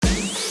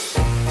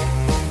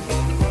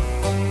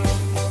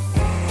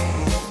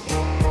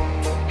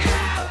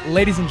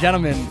Ladies and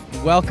gentlemen,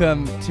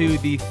 welcome to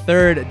the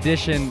third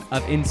edition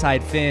of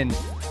Inside Finn.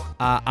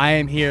 I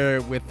am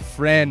here with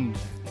friend,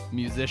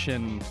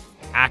 musician,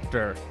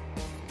 actor,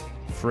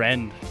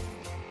 friend,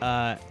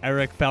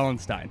 Eric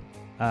Fellenstein.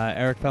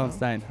 Eric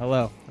Fellenstein,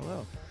 hello.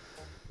 Hello.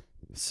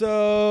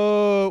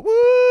 So,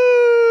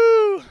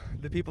 woo!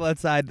 The people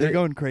outside, they're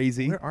going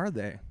crazy. Where are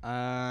they?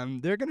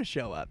 They're gonna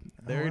show up.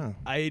 They're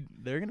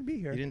gonna be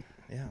here. You didn't.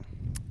 Yeah.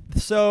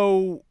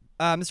 So,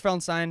 Mr.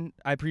 Fellenstein,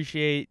 I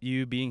appreciate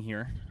you being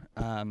here.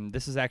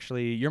 This is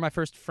actually, you're my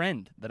first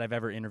friend that I've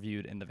ever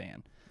interviewed in the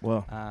van.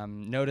 Well,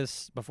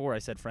 Notice before I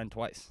said friend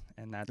twice,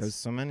 and there's that's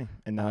so many,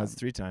 and now it's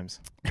 3 times,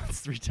 that's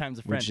 3 times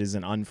a friend. which is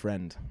an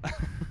unfriend.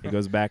 It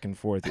goes back and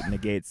forth. It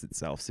negates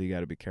itself, so you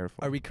got to be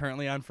careful. Are we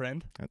currently on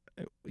friend?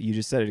 You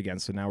just said it again,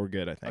 so now we're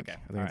good. I think. Okay,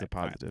 I think it's a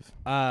all right.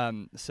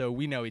 positive. So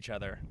we know each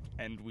other,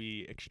 and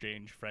we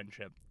exchange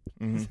friendship.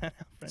 Mhm. Is that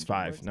how It's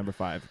friendship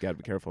 5. works? Got to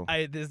be careful.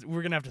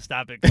 We're gonna have to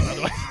stop it, 'cause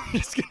otherwise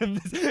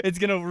it's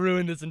gonna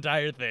ruin this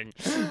entire thing.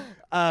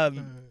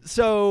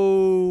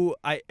 So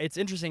it's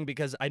interesting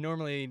because I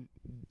normally,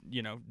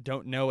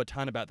 don't know a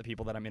ton about the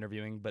people that I'm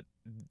interviewing, but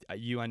I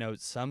know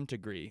some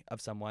degree of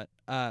somewhat.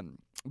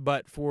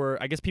 But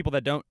for I guess people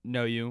that don't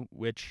know you,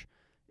 which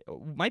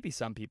might be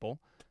some people.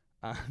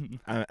 I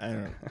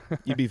don't know.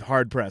 You'd be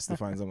hard pressed to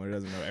find someone who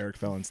doesn't know Eric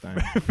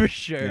Fellenstein. For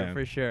sure, Yeah.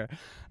 for sure.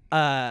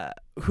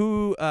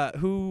 Who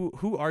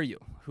are you?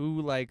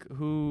 Who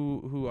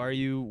are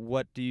you?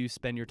 What do you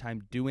spend your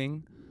time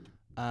doing?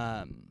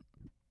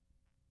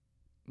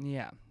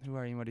 Yeah. Who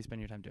are you? What do you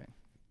spend your time doing?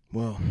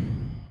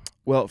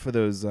 Well, for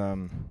those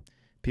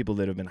people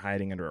that have been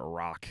hiding under a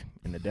rock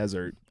in the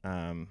desert,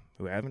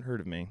 who haven't heard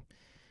of me,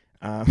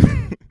 God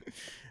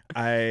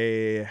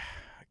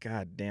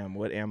damn,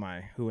 what am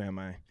I? Who am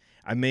I?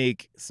 I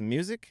make some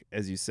music,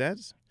 as you said.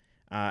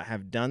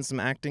 Have done some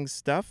acting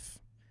stuff,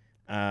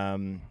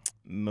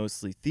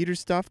 mostly theater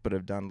stuff, but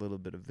I've done a little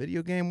bit of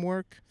video game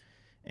work,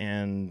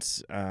 and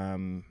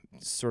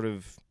sort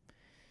of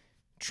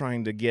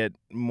trying to get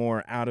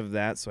more out of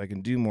that so I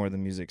can do more of the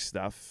music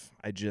stuff.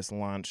 I just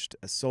launched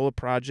a solo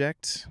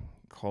project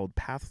called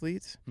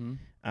Pathlete,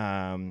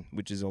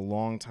 which is a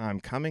long time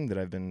coming that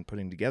I've been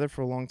putting together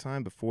for a long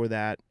time. Before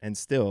that, and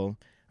still,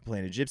 I'm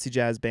playing a gypsy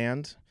jazz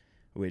band,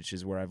 which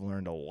is where I've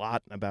learned a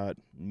lot about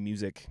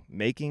music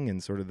making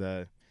and sort of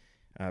the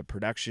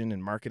production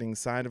and marketing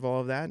side of all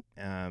of that,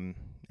 and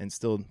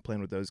still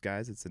playing with those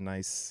guys. It's a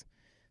nice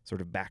sort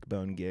of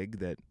backbone gig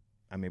that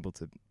I'm able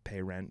to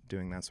pay rent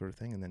doing that sort of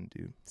thing, and then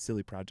do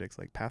silly projects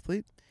like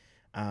Pathlete.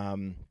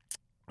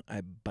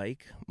 I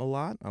bike a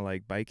lot. I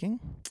like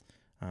biking,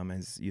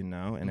 as you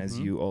know, and as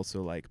you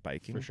also like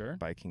biking. For sure.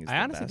 Biking is I the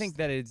honestly best. think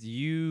that it's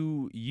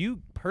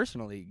you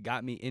personally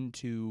got me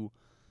into.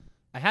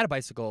 I had a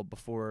bicycle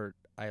before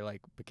I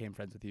became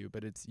friends with you,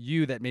 but it's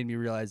you that made me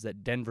realize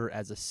that Denver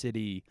as a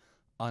city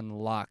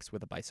unlocks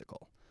with a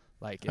bicycle.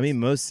 I mean,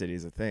 most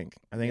cities, I think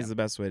Yeah. is the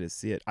best way to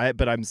see it.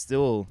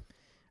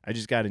 I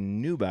just got a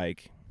new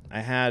bike. I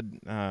had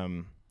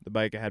the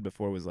bike I had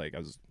before was I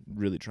was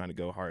really trying to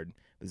go hard.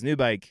 This new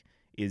bike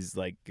is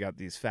got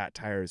these fat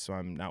tires, so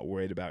I'm not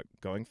worried about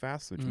going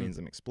fast, which means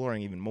I'm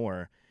exploring even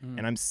more.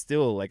 And I'm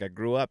still I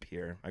grew up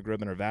here. I grew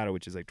up in Arvada,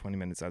 which is 20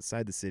 minutes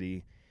outside the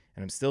city,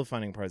 and I'm still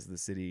finding parts of the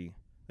city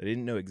that I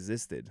didn't know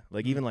existed.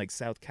 Even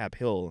South Cap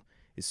Hill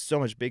is so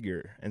much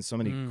bigger and so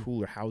many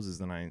cooler houses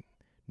than I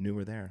knew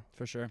were there.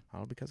 for sure.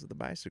 All because of the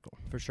bicycle.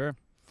 For sure.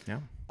 Yeah.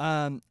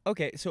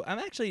 Okay, so I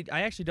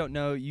actually don't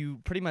know you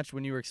pretty much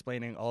when you were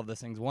explaining all of those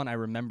things. One, I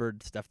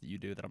remembered stuff that you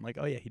do that I'm like,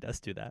 oh yeah, he does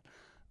do that.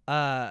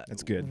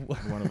 That's good.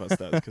 One of us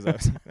does, because I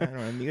don't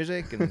know,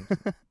 music and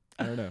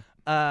I don't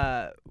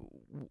know.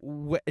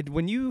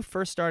 When you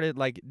first started,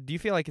 do you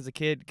feel like as a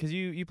kid, because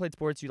you played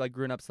sports, you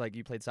growing up, so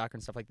you played soccer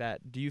and stuff like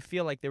that. Do you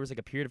feel like there was a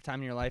period of time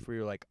in your life where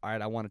you're like, all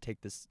right, I want to take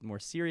this more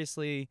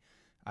seriously.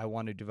 I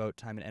want to devote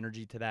time and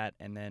energy to that.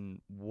 And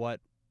then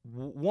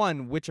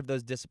which of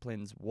those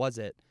disciplines was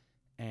it,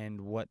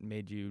 and what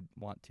made you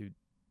want to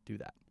do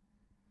that?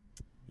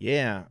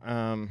 Yeah.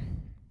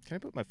 Can I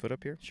put my foot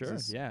up here? Sure.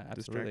 Is this Yeah,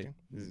 absolutely.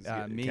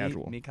 distracting? This is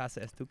casual. Mi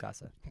casa es tu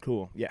casa.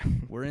 Cool. Yeah.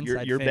 We're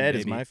inside. Your Finn, bed baby.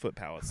 is my foot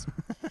palace.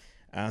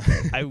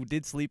 I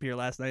did sleep here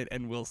last night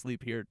and will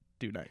sleep here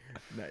tonight.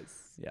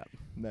 Nice. Yeah.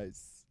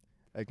 Nice.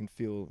 I can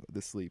feel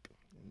the sleep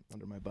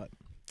under my butt.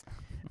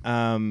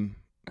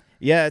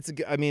 Yeah,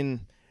 I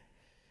mean,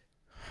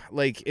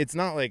 it's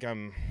not like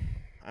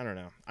I don't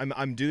know.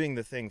 I'm doing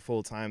the thing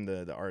full time,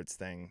 the arts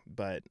thing,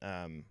 but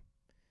no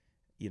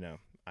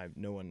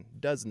one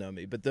does know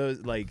me. But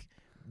those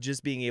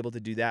just being able to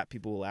do that,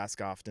 people will ask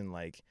often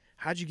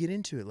how'd you get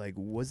into it? What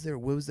was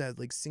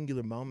that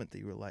singular moment that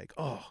you were like,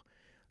 oh,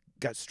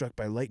 got struck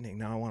by lightning,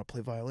 now I want to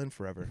play violin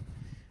forever.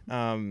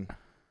 And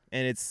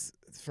it's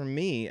for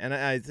me, and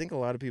I think a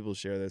lot of people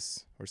share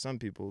this, or some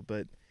people,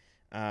 but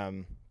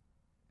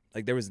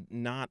there was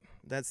not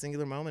that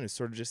singular moment. It's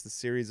sort of just a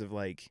series of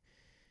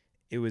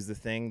it was the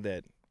thing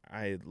that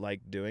I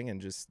liked doing,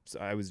 and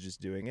I was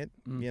just doing it,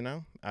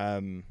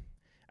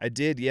 I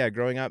did,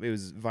 growing up, it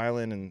was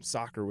violin and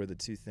soccer were the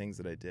two things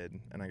that I did,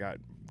 and I got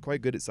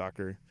quite good at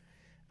soccer.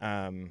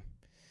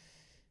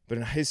 But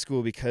in high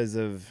school, because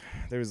of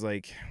there was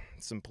like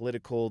some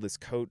this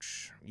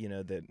coach,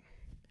 that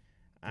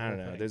I don't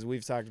know.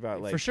 We've talked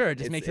about like for sure, it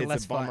just makes it it's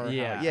less a bummer fun. how-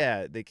 Yeah,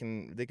 yeah, they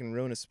can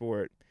ruin a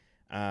sport.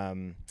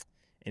 And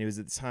it was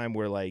at the time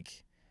where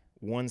like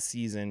one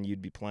season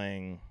you'd be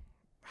playing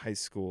high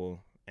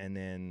school, and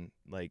then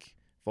like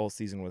fall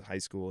season was high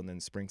school, and then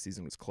spring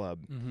season was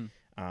club. Mm-hmm.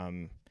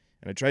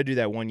 And I tried to do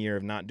that 1 year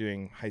of not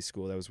doing high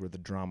school. That was where the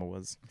drama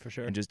was, For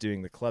sure. and just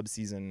doing the club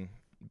season.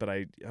 But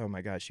oh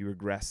my gosh, you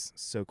regress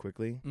so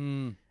quickly.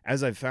 Mm.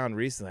 As I've found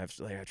recently,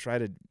 I try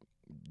to,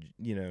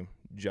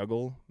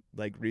 juggle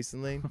like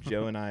recently.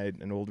 Joe and I,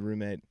 an old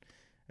roommate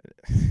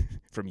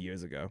from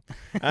years ago.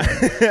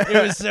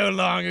 It was so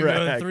long ago.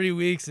 Right. 3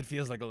 weeks. It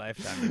feels like a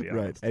lifetime, to be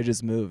honest. I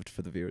just moved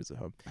for the viewers at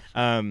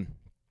home.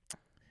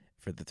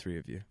 For the three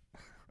of you.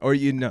 Or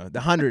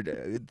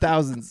the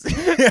thousands.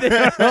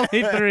 There are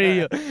only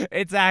 3.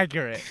 It's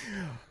accurate.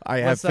 I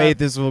have What's faith up?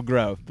 this will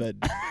grow, but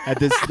at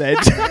this stage,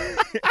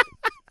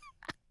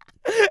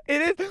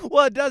 It is.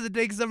 Well, it does. It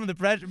takes some of the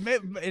pressure.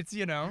 It's,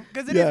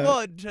 because it is, Yeah.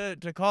 well,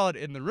 to call it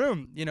in the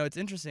room, it's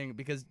interesting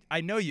because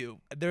I know you.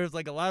 There's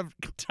like a lot of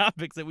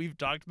topics that we've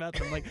talked about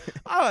that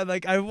I'm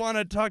like, I want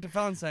to talk to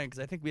Fellenstein because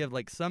I think we have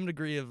like some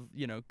degree of,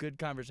 good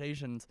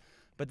conversations.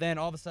 But then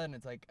all of a sudden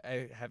it's like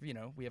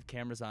we have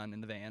cameras on in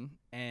the van,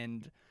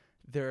 and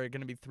there are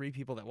going to be 3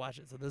 people that watch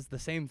it. So this is the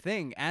same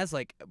thing as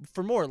like,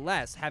 for more or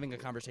less, having a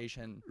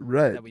conversation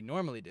right? that we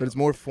normally do. But it's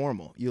more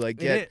formal. You like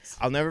get. It is.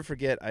 I'll never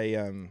forget. I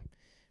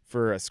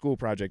for a school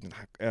project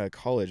in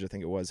college, I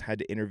think it was, had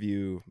to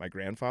interview my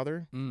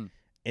grandfather, Mm.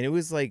 and it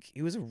was a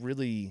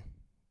really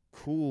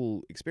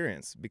cool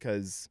experience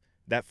because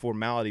that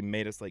formality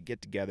made us like get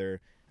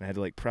together, and I had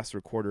to like press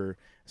recorder.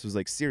 This was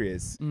like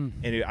serious, Mm.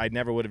 and I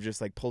never would have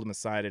just like pulled him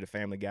aside at a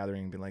family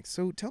gathering and been like,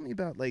 "So tell me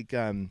about like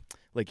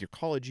your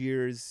college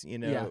years."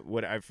 Yeah.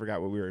 What I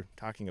forgot what we were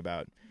talking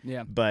about,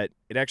 Yeah. but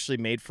it actually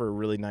made for a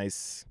really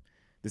nice,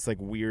 this like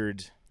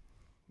weird,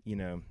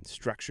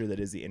 structure that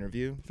is the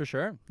interview. For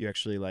sure. You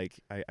actually like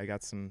I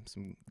got some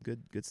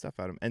good stuff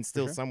out of him, and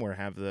still sure. somewhere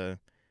have the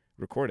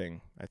recording,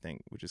 I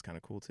think, which is kind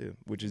of cool too,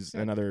 which is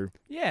Yeah. another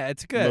Yeah,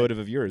 it's good. motive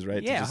of yours,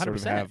 right? Yeah, to just sort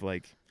of 100%. have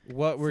like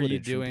What were you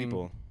footage from doing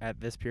people.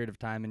 at this period of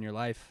time in your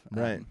life?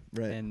 Right.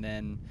 And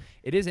then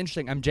it is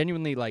interesting. I'm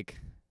genuinely like,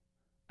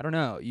 I don't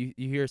know. You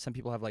hear some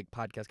people have like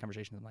podcast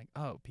conversations. I'm like,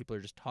 oh, people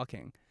are just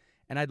talking.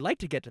 And I'd like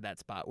to get to that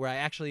spot where I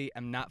actually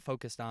am not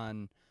focused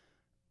on,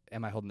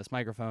 am I holding this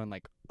microphone?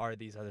 Like, are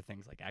these other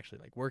things like actually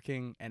like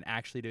working, and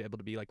actually to be able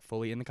to be like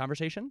fully in the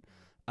conversation?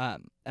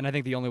 And I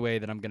think the only way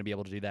that I'm going to be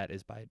able to do that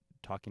is by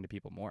talking to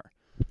people more.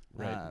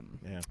 Right.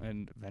 Yeah.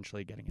 And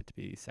eventually getting it to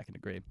be second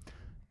degree.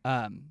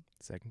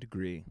 Second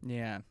degree.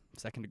 Yeah,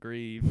 second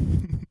degree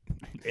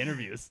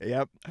interviews.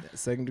 Yep.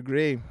 Second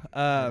degree.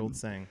 That old Um,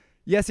 saying.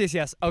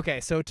 yes. Okay,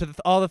 so to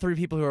all the 3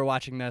 people who are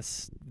watching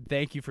this,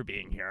 thank you for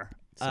being here.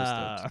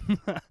 So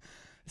stoked.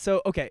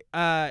 So, okay,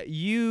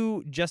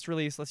 you just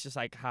released, let's just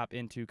like hop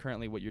into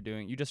currently what you're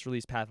doing. You just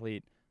released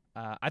Pathlete.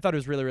 I thought it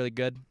was really, really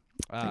good.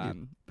 Thank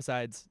you.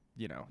 Besides,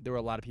 there were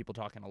a lot of people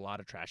talking a lot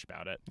of trash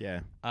about it. Yeah.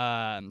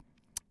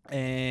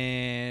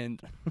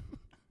 And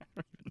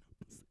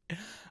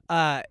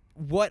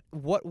what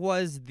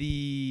was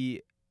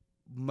the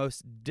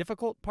most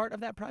difficult part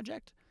of that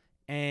project,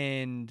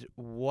 and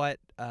what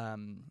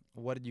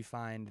did you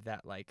find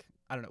that like,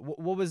 I don't know,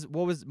 what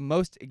was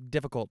most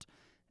difficult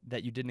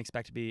that you didn't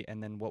expect to be,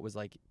 and then what was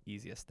like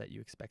easiest that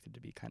you expected to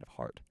be kind of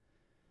hard?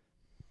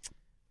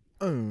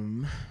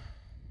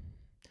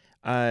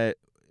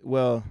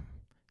 Well,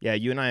 yeah,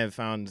 you and I have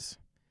found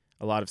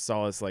a lot of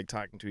solace like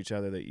talking to each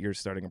other that you're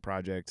starting a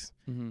project,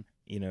 Mm-hmm.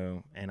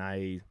 And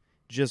I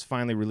just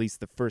finally released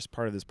the first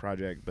part of this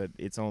project, but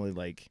it's only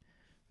like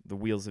the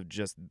wheels have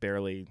just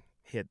barely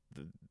hit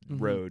the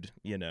Mhm. road,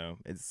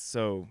 It's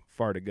so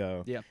far to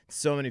go. Yeah.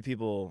 So many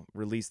people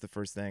release the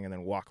first thing and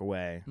then walk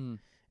away. Mm.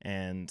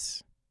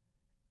 And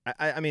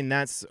I mean,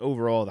 that's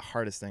overall the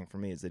hardest thing for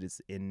me, is that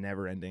it's a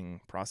never-ending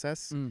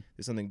process. Mm.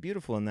 There's something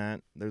beautiful in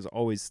that. There's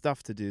always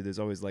stuff to do. There's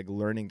always like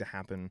learning to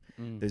happen.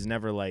 Mm. There's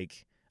never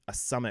like a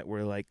summit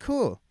where like,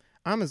 cool,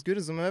 I'm as good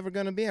as I'm ever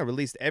going to be. I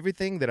released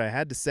everything that I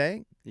had to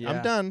say. Yeah.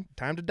 I'm done.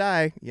 Time to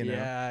die.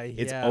 Yeah.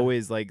 It's yeah.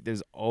 always like,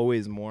 there's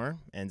always more.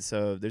 And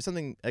so there's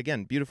something,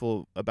 again,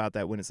 beautiful about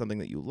that when it's something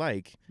that you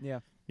like. Yeah.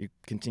 You're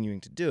continuing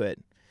to do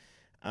it.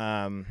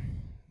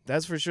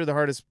 That's for sure the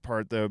hardest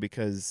part, though,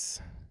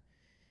 because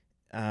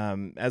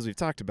as we've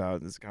talked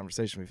about, this is a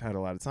conversation we've had a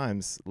lot of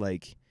times,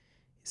 like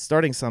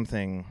starting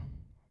something,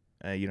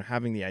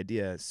 having the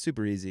idea is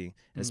super easy,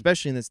 and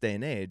especially in this day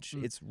and age,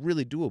 it's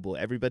really doable.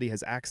 Everybody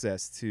has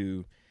access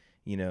to,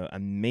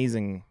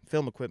 amazing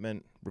film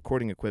equipment,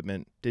 recording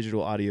equipment,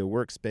 digital audio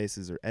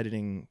workspaces, or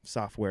editing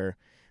software.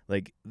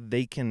 Like,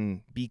 they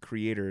can be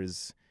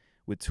creators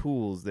with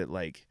tools that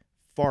like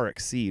far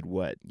exceed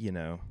what,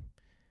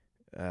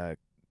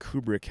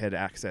 Kubrick had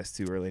access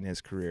to early in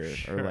his career,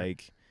 Sure. or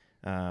like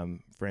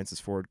Francis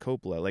Ford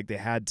Coppola. Like, they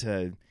had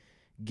to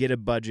get a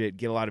budget,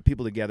 get a lot of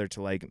people together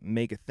to like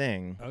make a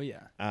thing. Oh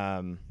yeah.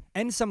 Um,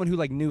 And someone who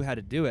like knew how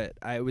to do it.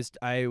 I was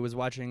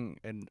watching,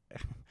 and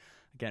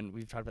again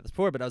we've talked about this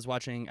before, but I was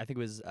watching. I think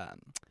it was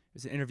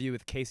an interview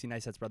with Casey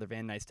Neistat's brother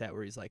Van Neistat,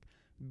 where he's like,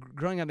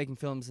 growing up making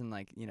films in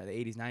like the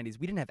 80s, 90s,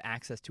 we didn't have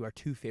access to our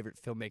two favorite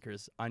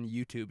filmmakers on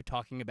YouTube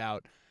talking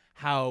about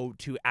how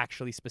to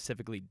actually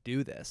specifically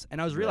do this.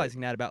 And I was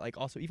realizing that about like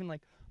also even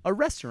like a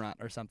restaurant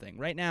or something.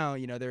 Right now,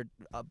 there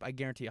are, I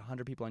guarantee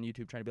 100 people on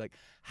YouTube trying to be like,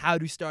 how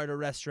to start a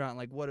restaurant,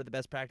 like what are the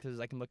best practices?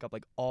 I can look up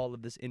like all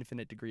of this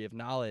infinite degree of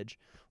knowledge.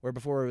 Where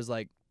before it was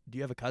like, do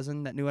you have a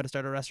cousin that knew how to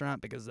start a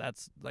restaurant? Because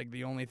that's like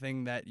the only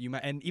thing that you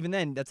might, and even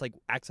then that's like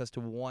access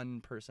to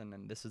one person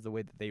and this is the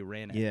way that they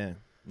ran it. Yeah.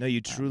 No,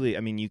 you truly, I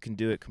mean, you can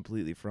do it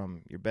completely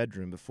from your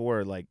bedroom.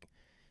 Before, like,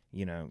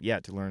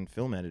 to learn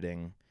film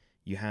editing,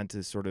 you had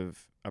to sort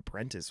of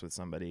apprentice with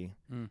somebody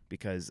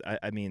because,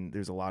 I mean,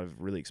 there's a lot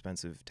of really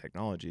expensive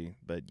technology,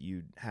 but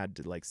you had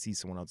to, like, see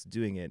someone else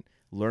doing it,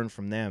 learn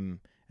from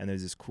them, and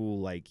there's this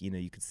cool, like,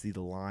 you could see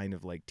the line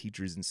of, like,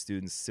 teachers and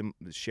students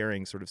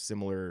sharing sort of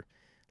similar,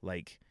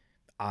 like,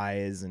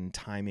 eyes and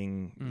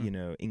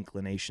timing,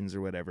 inclinations or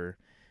whatever.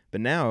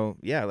 But now,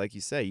 yeah, like you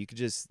say, you could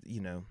just,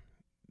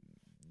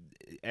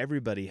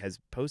 everybody has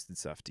posted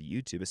stuff to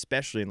YouTube,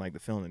 especially in like the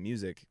film and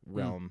music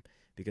realm,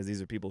 because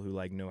these are people who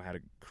like know how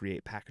to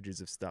create packages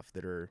of stuff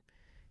that are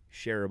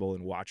shareable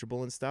and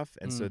watchable and stuff.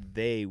 And so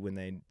when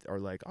they are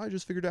like, oh, I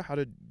just figured out how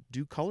to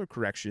do color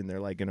correction,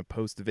 they're like going to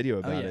post a video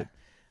about it.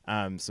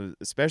 So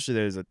especially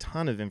there's a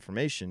ton of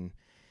information,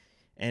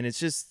 and it's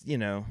just,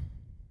 and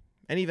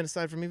even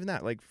aside from even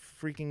that, like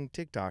freaking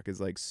TikTok is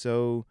like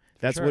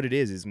that's what it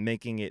is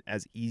making it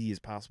as easy as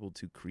possible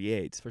to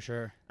create. For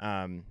sure.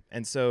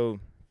 And so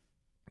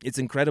it's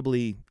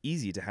incredibly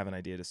easy to have an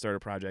idea, to start a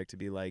project, to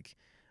be like,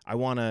 I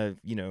want to,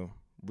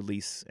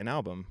 release an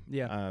album.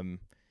 Yeah.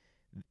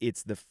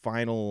 It's the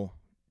final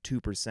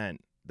 2%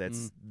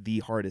 that's the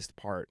hardest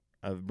part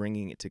of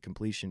bringing it to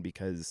completion,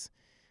 because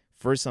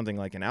for something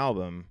like an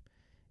album,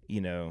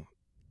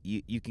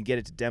 you can get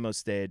it to demo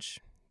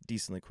stage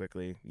decently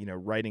quickly.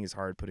 Writing is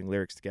hard, putting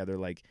lyrics together,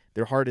 like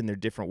they're hard in their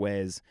different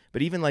ways.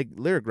 But even like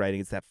lyric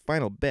writing, it's that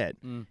final bit.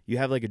 You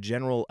have like a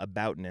general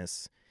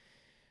aboutness,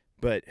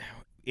 but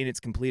in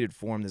its completed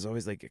form, there's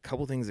always like a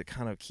couple things that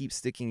kind of keep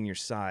sticking in your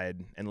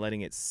side and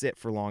letting it sit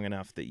for long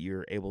enough that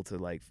you're able to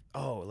like,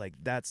 oh, like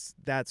that's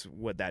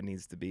what that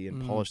needs to be,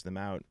 and polish them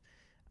out.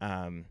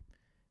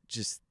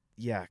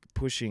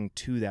 Pushing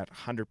to that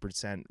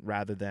 100%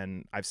 rather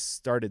than, I've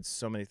started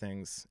so many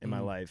things in my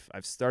life.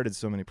 I've started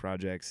so many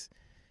projects,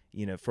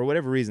 for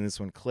whatever reason, this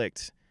one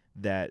clicked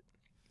that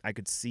I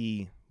could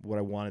see what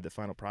I wanted the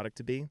final product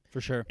to be. For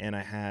sure. And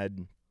I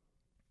had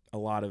a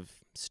lot of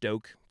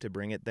stoke to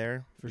bring it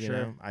there. For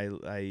sure.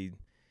 I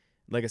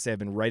like I say, I've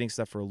been writing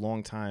stuff for a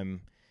long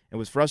time and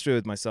was frustrated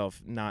with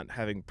myself not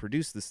having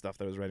produced the stuff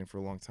that I was writing for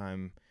a long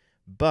time.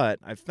 But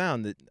I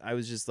found that I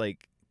was just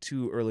like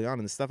too early on,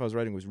 and the stuff I was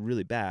writing was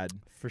really bad.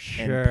 For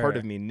sure. And part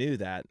of me knew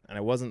that, and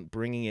I wasn't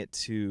bringing it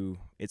to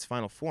its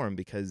final form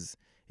because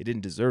it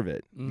didn't deserve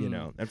it,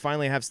 And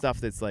finally I have stuff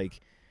that's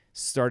like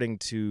starting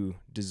to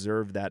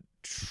deserve that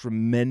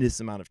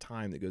tremendous amount of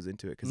time that goes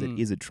into it, because it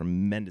is a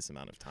tremendous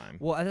amount of time.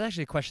 Well, that's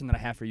actually a question that I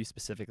have for you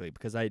specifically,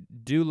 because I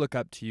do look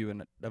up to you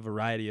in a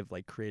variety of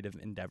like creative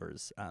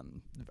endeavors. I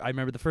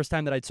remember the first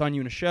time that I saw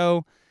you in a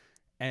show,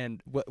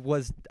 and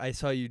I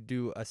saw you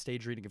do a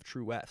stage reading of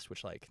True West,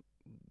 which like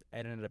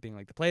it ended up being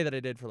like the play that I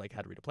did for like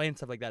How to Read a Play and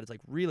stuff like that. It's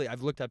like really,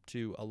 I've looked up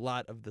to a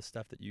lot of the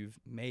stuff that you've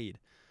made.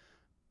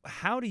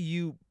 How do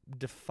you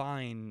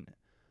define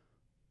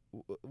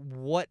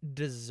what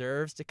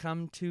deserves to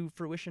come to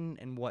fruition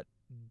and what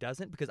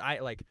doesn't? Because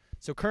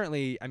so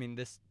currently, I mean,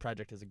 this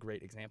project is a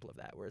great example of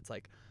that, where it's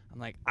like, I'm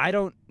like, I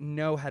don't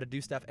know how to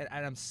do stuff, and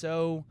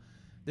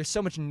there's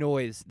so much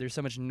noise. There's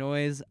so much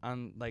noise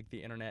on like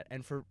the internet,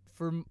 and for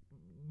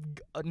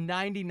a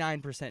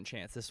 99%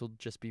 chance this will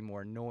just be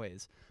more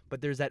noise.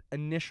 But there's that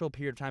initial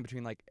period of time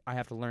between like, I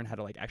have to learn how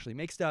to like actually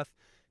make stuff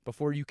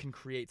before you can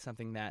create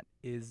something that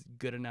is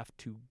good enough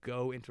to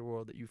go into a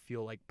world that you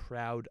feel like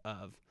proud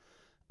of.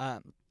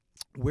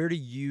 Where do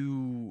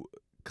you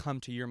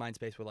come to your mind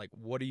space with like,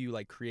 what are you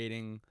like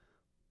creating?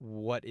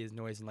 What is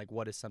noise, and like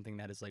what is something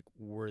that is like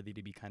worthy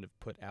to be kind of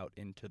put out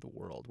into the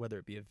world, whether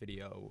it be a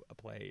video, a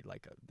play,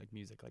 like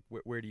music? Like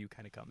where do you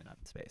kind of come in on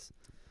space?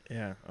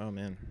 Yeah. Oh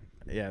man.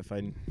 Yeah. If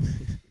I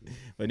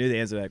knew the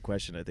answer to that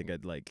question, I think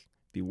I'd like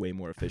be way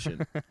more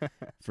efficient.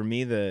 For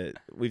me,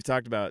 we've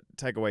talked about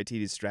Taika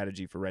Waititi's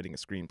strategy for writing a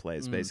screenplay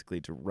is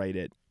basically to write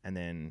it and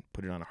then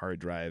put it on a hard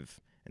drive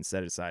and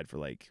set it aside for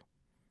like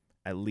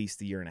at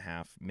least a year and a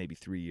half, maybe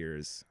 3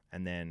 years.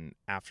 And then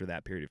after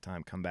that period of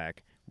time, come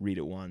back, read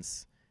it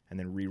once, and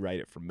then rewrite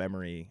it from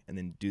memory, and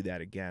then do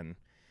that again.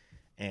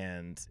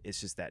 And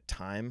it's just that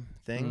time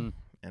thing.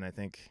 And I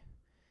think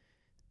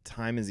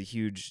time is a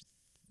huge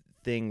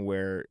thing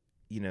where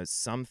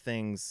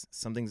something's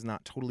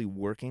not totally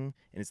working,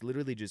 and it's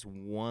literally just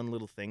one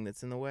little thing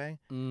that's in the way.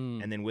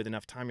 And then with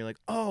enough time, you're like,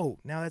 oh,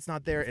 now that's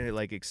not there, and it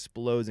like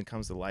explodes and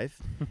comes to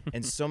life.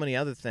 And so many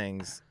other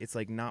things, it's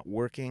like not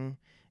working,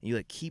 and you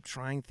like keep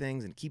trying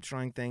things, and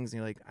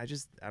you're like, I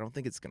don't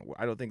think it's gonna work.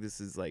 I don't think this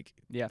is like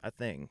a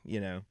thing,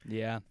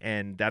 Yeah.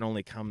 And that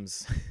only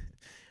comes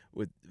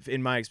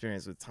in my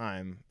experience, with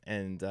time.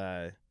 And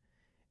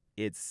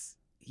it's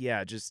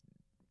just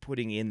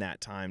putting in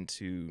that time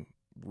to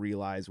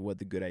realize what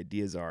the good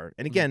ideas are.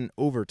 And again,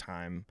 over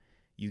time,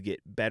 you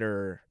get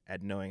better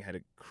at knowing how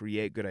to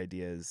create good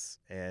ideas.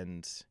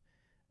 And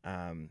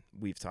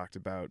we've talked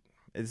about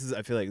this.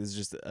 I feel like this is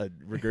just a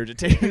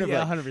regurgitation of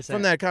 100%.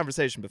 from that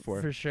conversation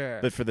before, For sure.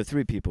 But for the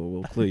 3 people,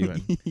 we'll clue you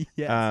in.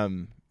 Yes.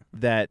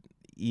 That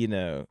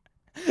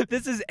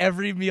This is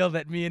every meal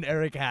that me and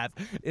Eric have.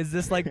 Is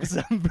this like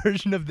some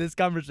version of this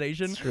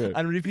conversation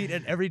on repeat?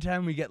 And every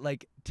time we get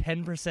like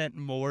 10%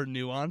 more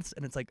nuance,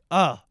 and it's like,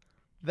 oh,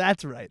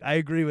 that's right. I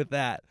agree with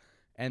that.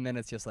 And then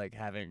it's just like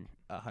having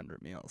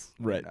 100 meals,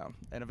 right?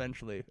 And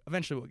eventually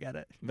we'll get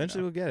it.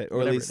 Eventually we'll get it, or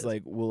Whatever at least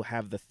like we'll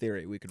have the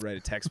theory. We could write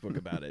a textbook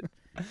about it,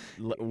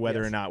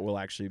 whether or not we'll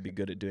actually be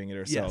good at doing it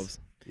ourselves.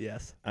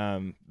 Yes.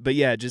 But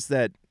yeah, just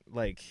that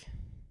like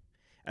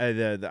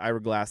the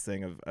Ira Glass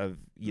thing of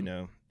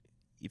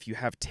if you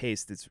have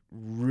taste, it's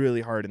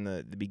really hard in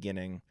the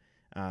beginning.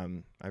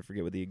 I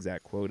forget what the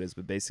exact quote is,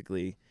 but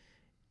basically,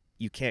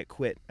 you can't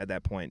quit at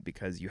that point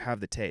because you have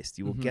the taste.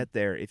 You will get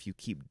there if you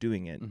keep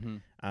doing it.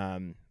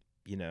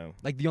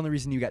 Like the only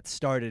reason you got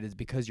started is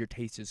because your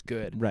taste is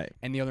good. Right.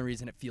 And the only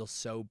reason it feels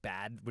so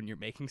bad when you're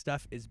making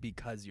stuff is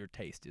because your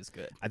taste is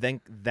good. I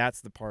think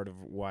that's the part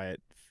of why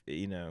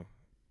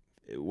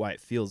it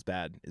feels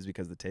bad, is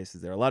because the taste is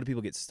there. A lot of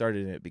people get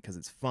started in it because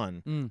it's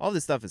fun. All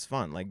this stuff is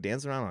fun, like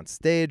dancing around on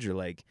stage or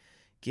like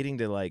getting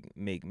to like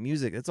make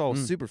music. It's all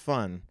super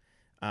fun.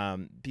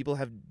 People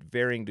have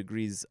varying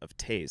degrees of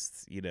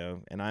tastes,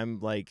 and I'm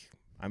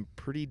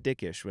pretty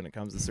dickish when it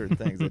comes to certain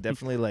things. I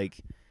definitely like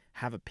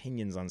have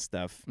opinions on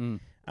stuff.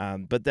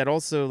 But that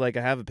also, like,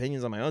 I have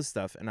opinions on my own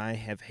stuff, and I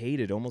have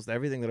hated almost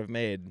everything that I've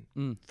made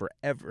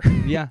forever.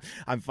 Yeah.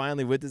 I'm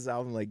finally with this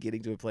album, like,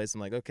 getting to a place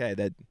I'm like, okay,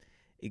 that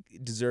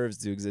it deserves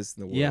to exist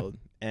in the world.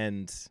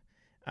 And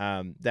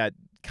that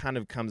kind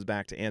of comes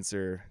back to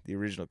answer the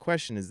original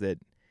question, is that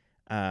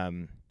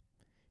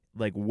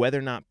like whether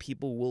or not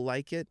people will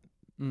like it,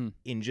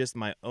 in just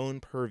my own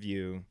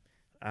purview,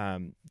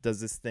 does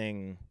this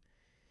thing,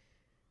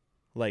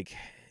 like,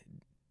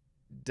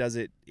 is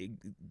it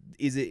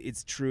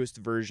its truest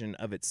version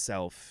of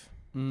itself?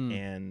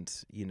 And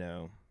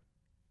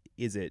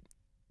is it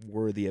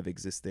worthy of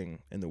existing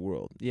in the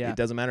world? It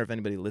doesn't matter if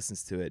anybody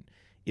listens to it.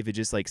 If it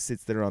just like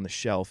sits there on the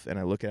shelf and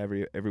I look at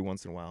every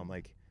once in a while, I'm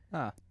like,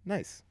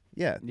 nice.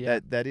 Yeah.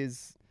 That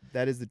is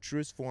the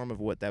truest form of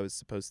what that was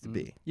supposed to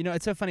be.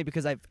 It's so funny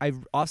because I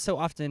also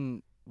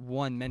often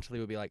mentally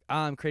would be like,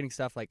 I'm creating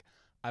stuff, like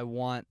I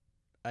want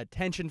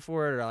attention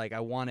for it, or like I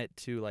want it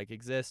to like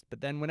exist.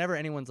 But then whenever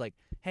anyone's like,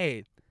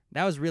 hey,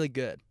 that was really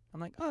good, I'm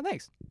like, oh,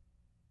 thanks.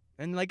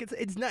 And like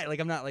it's nice. Like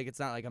I'm not like, it's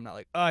not like I'm not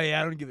like, oh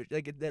yeah, I don't give it,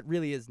 like that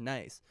really is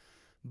nice.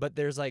 But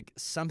there's like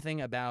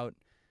something about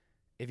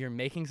if you're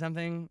making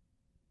something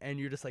and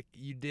you're just like,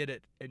 you did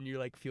it and you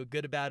like feel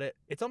good about it,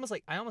 it's almost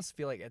like, I almost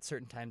feel like at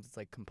certain times it's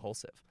like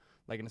compulsive,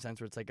 like in a sense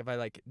where it's like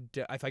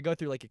if I go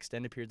through like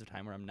extended periods of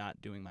time where I'm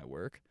not doing my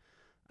work,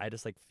 I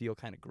just like feel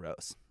kind of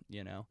gross,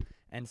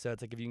 and so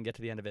it's like if you can get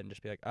to the end of it and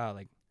just be like, oh,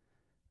 like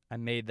I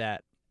made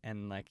that,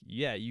 and like,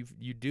 yeah, you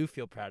do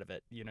feel proud of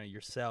it,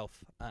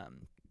 yourself.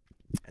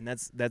 And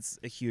that's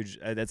a huge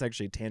that's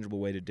actually a tangible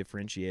way to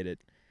differentiate it.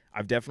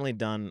 I've definitely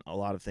done a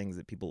lot of things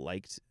that people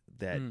liked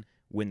that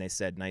when they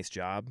said nice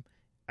job,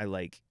 I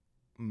like,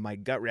 my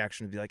gut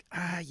reaction would be like,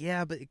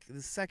 yeah, but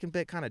the second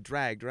bit kind of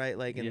dragged, right?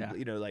 Like,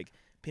 and like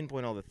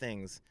pinpoint all the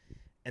things.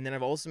 And then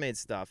I've also made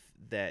stuff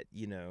that,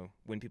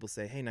 when people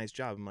say, hey, nice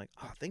job, I'm like,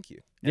 oh, thank you.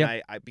 And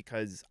I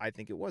because I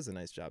think it was a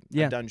nice job.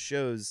 I've done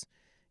shows,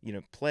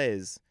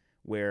 plays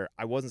where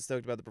I wasn't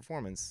stoked about the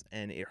performance,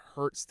 and it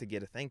hurts to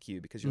get a thank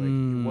you because you're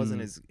like,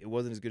 it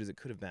wasn't as good as it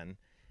could have been.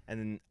 And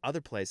then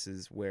other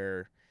places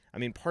where, I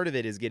mean, part of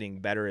it is getting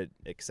better at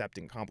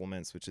accepting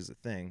compliments, which is a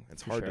thing.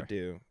 It's hard to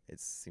do.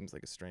 It seems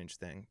like a strange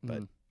thing,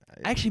 but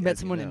I actually met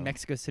someone in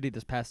Mexico City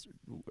this past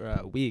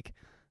week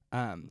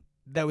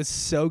that was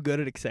so good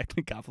at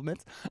accepting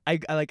compliments. I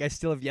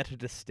still have yet to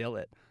distill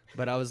it,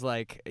 but I was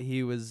like,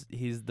 he's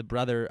the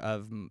brother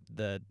of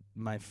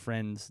my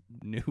friend's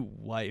new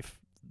wife.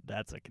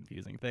 That's a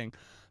confusing thing.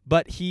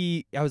 But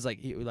he goes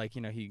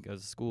to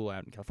school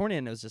out in California,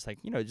 and it was just like,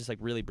 just like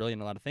really brilliant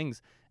in a lot of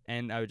things.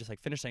 And I would just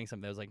like finish saying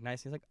something that was like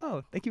nice. He's like,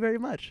 oh, thank you very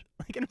much.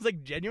 Like, and it was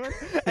like genuine.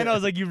 And I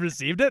was like, you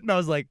received it? And I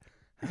was like,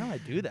 how do I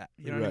do that?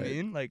 You know what I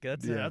mean? Like,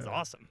 that's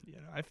awesome.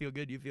 I feel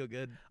good. You feel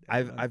good.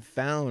 I've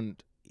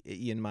found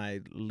in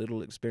my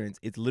little experience,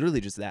 it's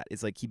literally just that.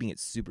 It's like keeping it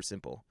super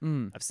simple.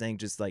 Of saying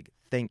just like,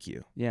 thank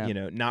you. Yeah.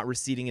 Not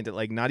receding into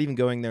like, not even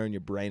going there in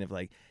your brain of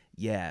like,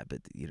 yeah,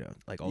 but you know,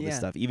 like all this Yeah.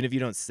 stuff. Even if you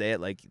don't say it,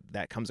 like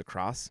that comes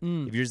across.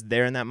 Mm. If you're just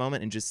there in that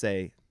moment and just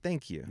say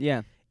thank you.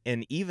 Yeah.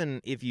 And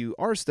even if you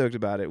are stoked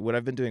about it, what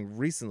I've been doing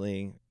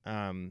recently,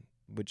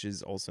 which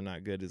is also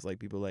not good, is like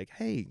people are like,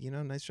 hey, you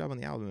know, nice job on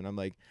the album. And I'm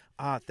like,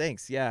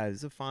 thanks. Yeah,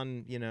 it's a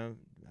fun, you know,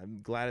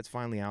 I'm glad it's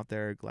finally out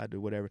there. Glad to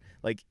whatever.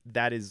 Like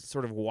that is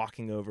sort of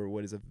walking over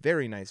what is a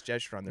very nice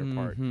gesture on their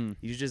part. Mhm.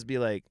 You should just be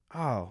like,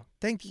 oh,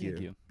 thank you.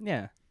 Thank you.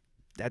 Yeah.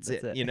 That's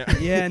That's it. it. You know?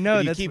 Yeah, no,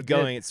 If you that's keep good.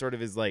 going, it sort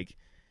of is like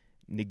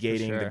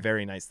negating the sure.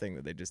 very nice thing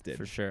that they just did.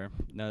 For sure.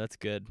 No, that's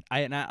good.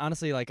 I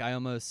honestly, like, I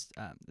almost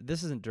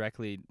this isn't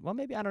directly, well,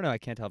 maybe, I don't know, I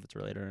can't tell if it's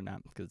related or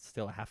not because it's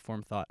still a half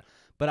formed thought,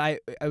 but I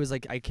was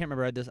like, I can't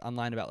remember, I read this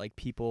online about like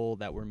people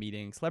that were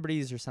meeting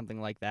celebrities or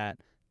something like that.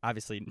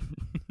 Obviously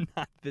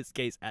not this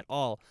case at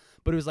all,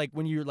 but it was like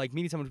when you're like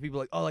meeting someone, people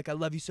are like, oh, like, I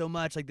love you so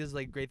much, like this is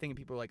like a great thing, and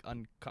people are like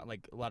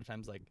like a lot of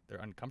times like they're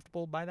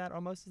uncomfortable by that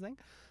almost, I think.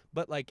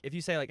 But like if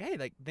you say like, hey,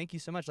 like, thank you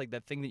so much, like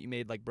that thing that you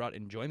made like brought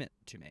enjoyment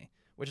to me,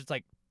 which it's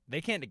like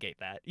they can't negate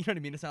that. You know what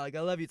I mean? It's not like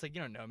I love you. It's like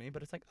you don't know me,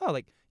 but it's like, oh,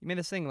 like you made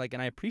this thing, like,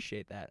 and I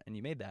appreciate that, and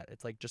you made that.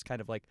 It's like just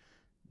kind of like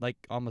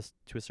almost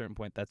to a certain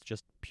point, that's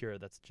just pure.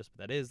 That's just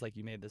what that is. Like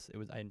you made this. It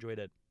was. I enjoyed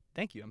it.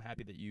 Thank you. I'm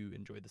happy that you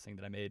enjoyed this thing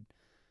that I made,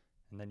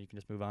 and then you can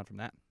just move on from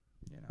that.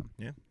 You know?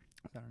 Yeah.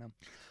 I don't know.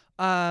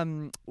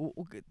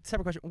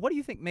 Separate question. What do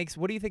you think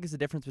is the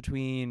difference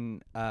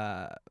between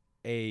a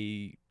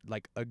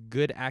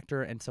good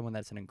actor and someone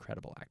that's an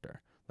incredible actor?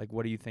 Like,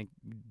 what do you think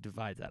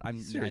divides that?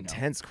 These are I know.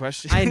 intense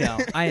question. I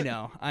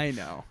know.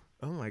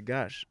 Oh my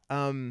gosh.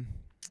 I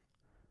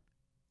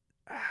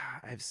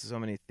have so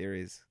many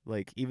theories.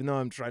 Like, even though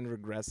I'm trying to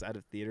regress out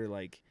of theater,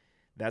 like,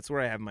 that's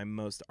where I have my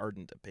most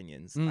ardent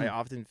opinions. I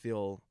often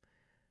feel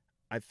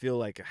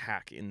like a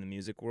hack in the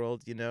music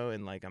world, you know,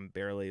 and like I'm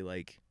barely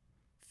like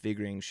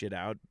figuring shit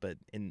out, but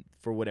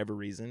for whatever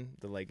reason,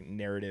 the like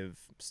narrative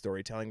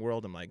storytelling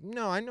world, I'm like,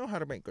 no, I know how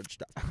to make good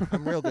stuff.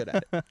 I'm real good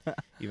at it,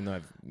 even though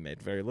I've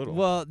made very little.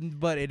 Well,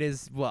 but it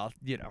is, well,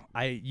 you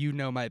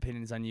know, my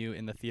opinions on you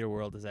in the theater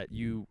world is that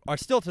you are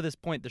still to this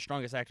point the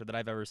strongest actor that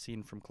I've ever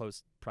seen from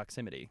close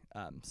proximity.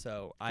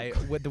 So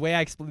the way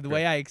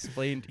I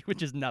explained,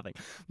 which is nothing,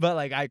 but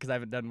like because I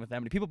haven't done with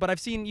that many people, but I've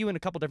seen you in a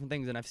couple different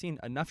things, and I've seen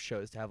enough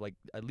shows to have like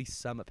at least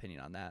some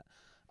opinion on that.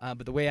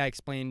 But the way I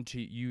explain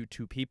to you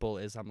to people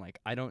is I'm like,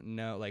 I don't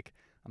know, like,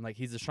 I'm like,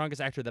 he's the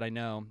strongest actor that I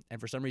know, and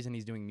for some reason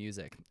he's doing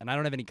music. And I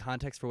don't have any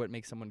context for what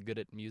makes someone good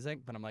at music,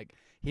 but I'm like,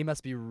 he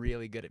must be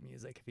really good at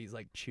music if he's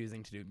like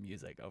choosing to do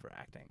music over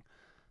acting.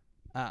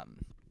 I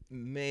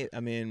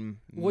mean,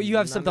 well, you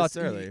have not some thoughts.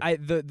 necessarily.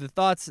 The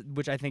thoughts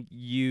which I think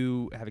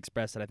you have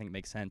expressed that I think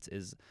make sense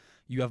is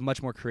you have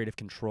much more creative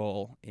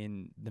control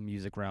in the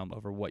music realm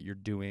over what you're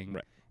doing.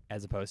 Right.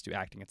 As opposed to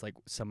acting. It's like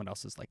someone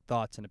else's like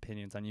thoughts and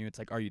opinions on you. It's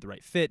like, are you the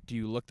right fit? Do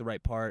you look the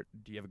right part?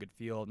 Do you have a good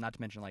feel? Not to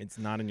mention like It's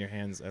not in your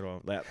hands at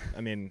all. I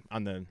mean,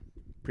 on the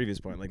previous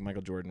point, like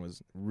Michael Jordan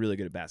was really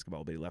good at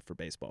basketball, but he left for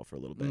baseball for a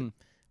little bit,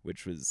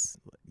 which was,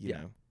 you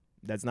know,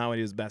 that's not what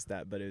he was best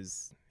at, but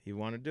he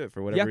wanted to do it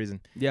for whatever reason.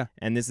 Yeah.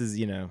 And this is,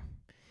 you know,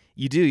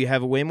 you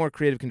have way more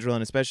creative control,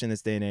 and especially in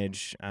this day and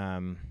age,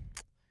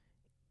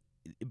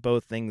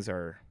 both things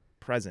are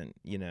present.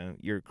 You know,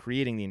 you're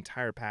creating the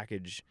entire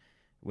package.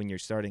 When you're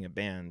starting a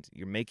band,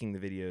 you're making the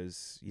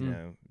videos, you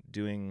know,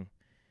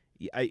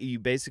 you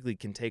basically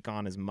can take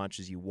on as much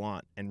as you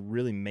want and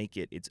really make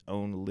it its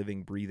own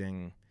living,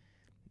 breathing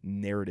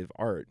narrative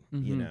art.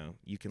 You know,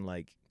 you can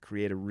like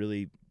create a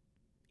really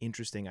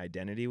interesting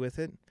identity with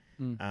it.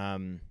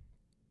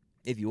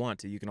 If you want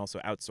to, you can also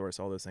outsource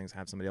all those things,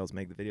 have somebody else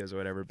make the videos or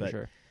whatever. But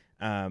sure.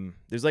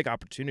 There's like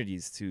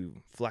opportunities to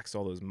flex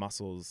all those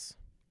muscles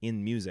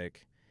in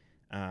music.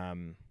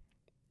 And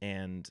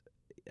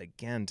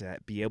again, to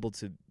be able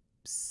to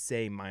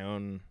say my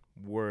own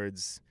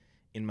words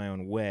in my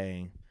own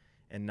way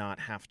and not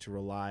have to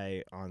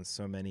rely on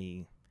so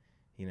many,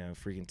 you know,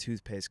 freaking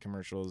toothpaste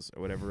commercials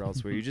or whatever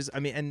else where you just, I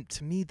mean, and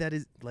to me that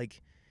is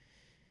like,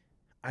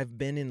 I've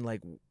been in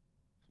like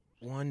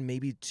one,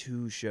 maybe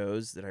two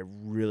shows that I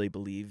really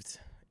believed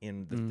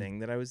in the thing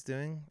that I was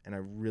doing, and I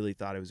really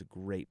thought it was a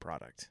great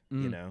product.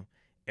 You know,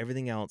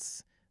 everything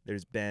else,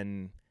 there's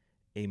been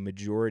a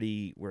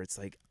majority where it's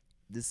like,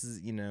 this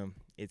is, you know,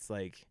 it's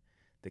like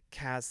the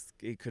cast,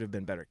 it could have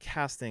been better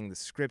casting, the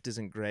script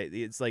isn't great.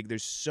 It's like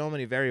there's so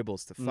many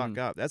variables to fuck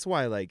up. That's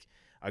why like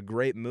a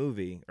great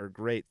movie or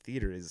great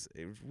theater is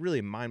really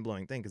a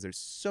mind-blowing thing, because there's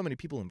so many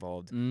people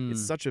involved.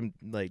 It's such a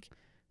like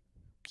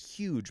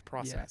huge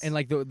process. Yeah. And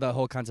like the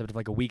whole concept of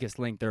like a weakest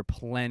link, there are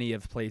plenty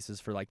of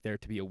places for like there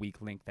to be a weak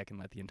link that can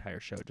let the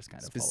entire show just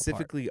kind of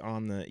specifically fall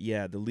apart.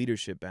 On the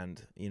leadership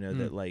end, you know,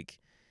 that like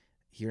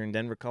here in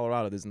Denver,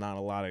 Colorado, there's not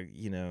a lot of,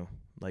 you know,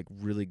 like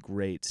really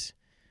great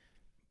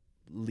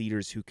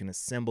leaders who can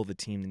assemble the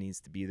team that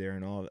needs to be there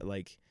and all of it.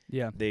 Like,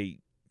 they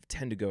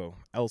tend to go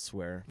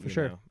elsewhere. For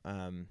sure.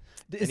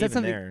 Is that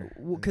something?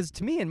 Because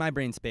to me, in my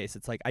brain space,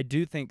 it's like I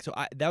do think so.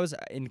 That was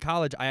in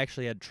college. I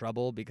actually had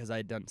trouble because I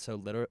had done so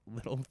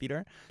little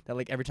theater that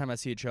like every time I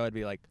see a show, I'd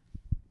be like,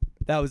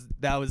 That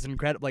was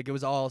incredible. Like it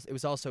was all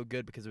so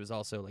good because it was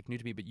also like new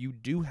to me. But you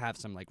do have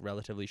some like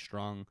relatively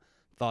strong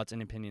thoughts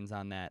and opinions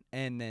on that,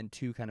 and then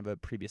to kind of a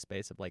previous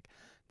space of like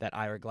that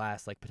Ira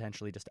Glass, like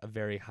potentially just a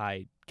very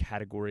high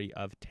category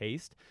of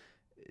taste.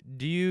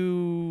 Do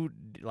you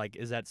like?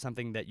 Is that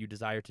something that you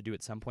desire to do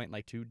at some point,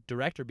 like to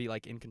direct or be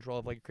like in control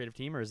of like a creative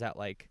team, or is that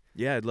like?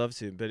 Yeah, I'd love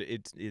to, but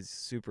it is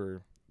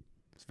super.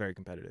 It's very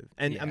competitive,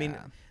 and I mean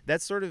Yeah.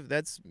 that's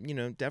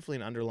definitely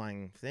an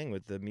underlying thing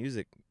with the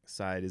music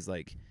side is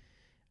like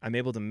I'm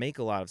able to make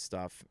a lot of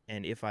stuff,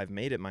 and if I've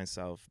made it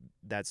myself,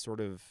 that's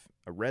sort of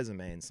a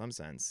resume in some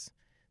sense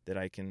that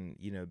I can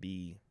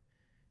be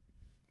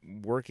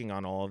working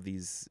on all of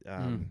these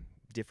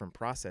different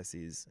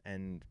processes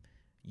and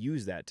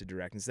use that to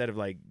direct instead of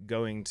like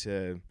going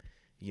to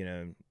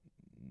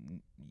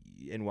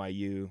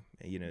NYU,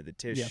 the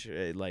Tisch,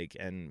 and like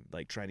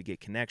trying to get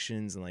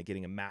connections and like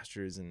getting a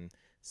master's in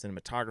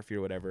cinematography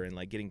or whatever, and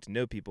like getting to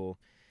know people.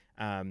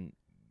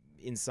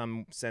 In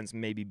some sense,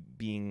 maybe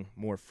being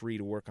more free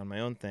to work on my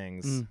own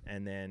things,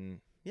 and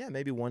then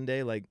maybe one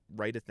day like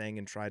write a thing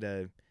and try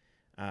to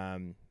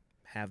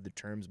have the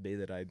terms be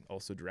that I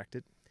also direct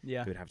it.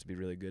 Yeah. It would have to be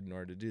really good in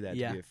order to do that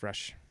Yeah. to be a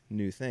fresh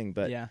new thing.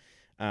 But yeah.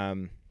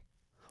 um,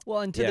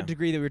 Well, and to Yeah. the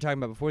degree that we were talking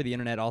about before, the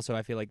internet also,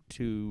 I feel like,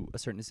 to a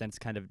certain sense,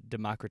 kind of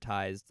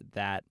democratized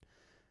that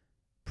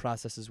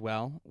process as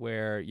well.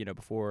 Where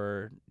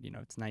before,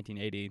 it's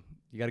 1980,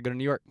 you got to go to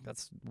New York.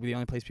 That's the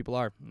only place people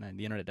are, and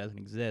the internet doesn't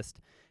exist.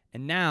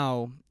 And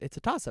now it's a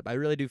toss-up. I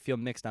really do feel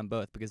mixed on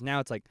both because now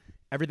it's like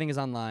everything is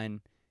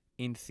online.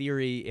 In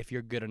theory, if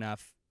you're good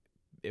enough,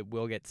 it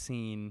will get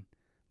seen.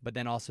 But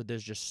then also,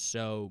 there's just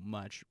so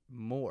much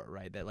more,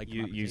 right? That like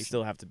you democratization-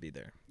 still have to be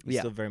there. You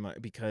Yeah. still very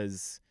much,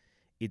 because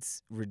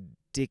it's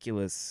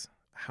ridiculous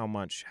how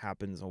much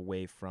happens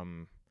away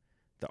from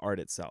the art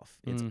itself.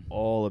 It's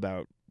all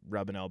about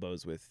rubbing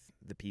elbows with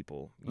the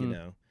people, you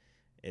know.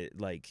 It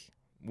like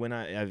when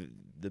I've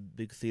the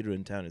big theater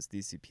in town is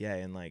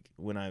DCPA, and like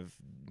when I've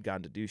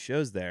gotten to do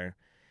shows there,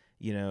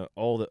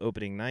 all the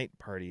opening night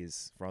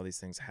parties for all these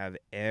things have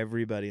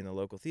everybody in the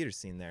local theater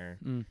scene there.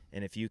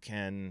 And if you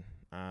can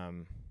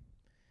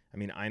I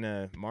mean,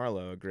 Ina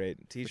Marlowe, a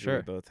great teacher sure.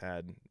 we both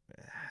had,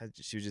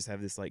 she would just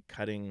have this like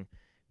cutting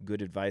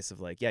good advice of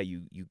like,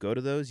 you go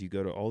to those, you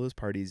go to all those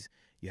parties,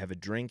 you have a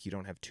drink, you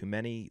don't have too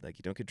many, like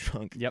you don't get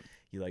drunk. Yep.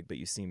 You like, but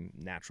you seem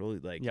natural,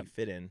 like Yep. you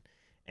fit in,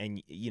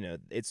 and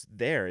it's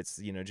there. It's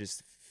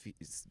just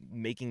it's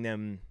making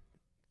them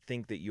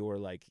think that you're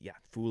like,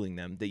 fooling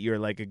them that you're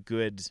like a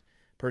good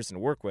person to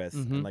work with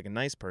and like a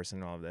nice person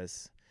and all of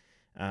this.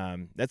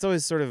 That's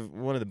always sort of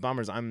one of the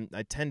bummers.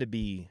 I tend to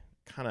be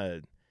kind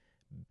of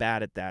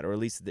bad at that, or at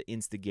least the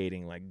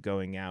instigating, like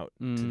going out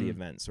to the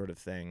event sort of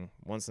thing.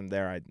 Once I'm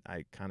there,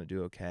 I kind of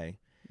do okay.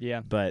 Yeah.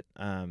 But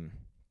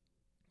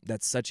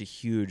that's such a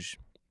huge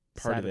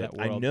part Side of of it.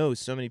 that I world. know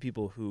so many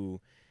people who,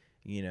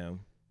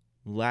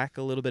 lack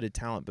a little bit of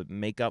talent, but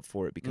make up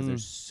for it because they're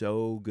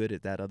so good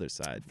at that other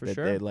side. For that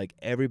sure. they, like,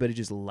 everybody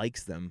just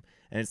likes them,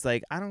 and it's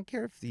like, I don't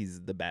care if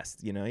he's the best.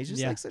 He's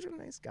just like such a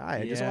nice guy.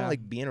 I just want Yeah. to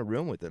like be in a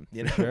room with him.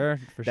 For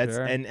That's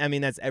sure. and I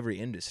mean that's every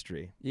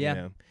industry.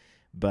 Yeah.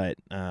 But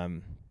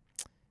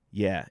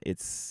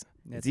it's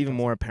even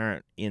more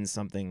apparent in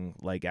something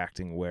like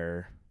acting,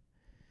 where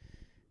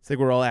it's like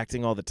we're all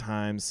acting all the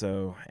time,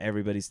 so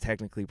everybody's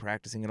technically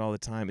practicing it all the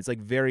time. It's like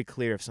very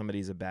clear if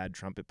somebody's a bad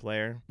trumpet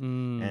player,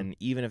 and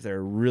even if they're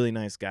a really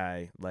nice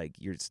guy, like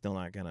you're still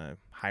not gonna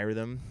hire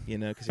them,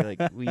 because you're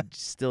like, we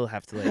still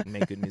have to like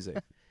make good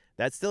music.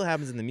 That still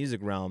happens in the music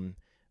realm,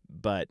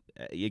 but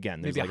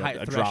again, there's maybe like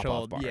a a drop off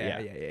threshold. bar.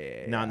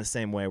 Yeah. Not in the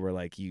same way where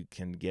like you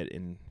can get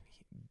in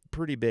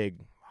pretty big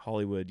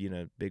Hollywood,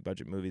 big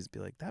budget movies, be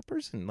like, that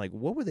person, like,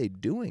 what were they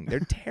doing? They're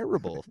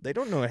terrible. They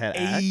don't know how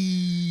to act.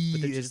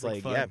 But they're just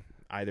like,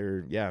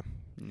 either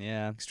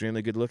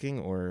extremely good looking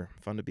or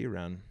fun to be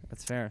around.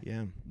 That's fair.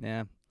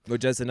 Yeah.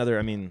 Which is another,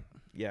 I mean,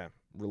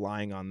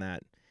 relying on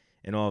that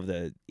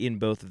in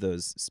both of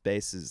those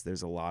spaces,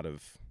 there's a lot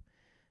of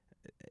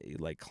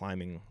like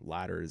climbing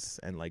ladders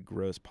and like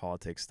gross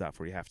politics stuff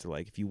where you have to,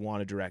 like, if you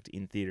want to direct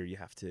in theater, you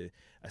have to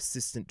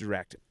assistant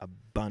direct a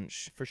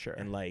bunch. For sure.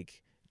 And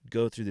like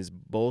go through this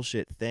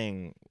bullshit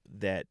thing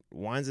that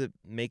winds up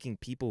making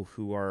people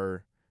who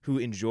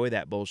enjoy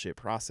that bullshit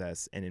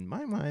process, and in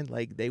my mind,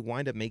 like, they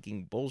wind up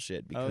making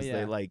bullshit because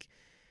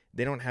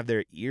they don't have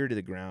their ear to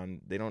the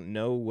ground. They don't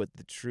know what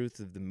the truth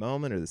of the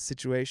moment or the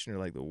situation or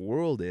like the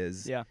world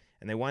is. Yeah.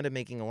 And they wind up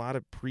making a lot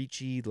of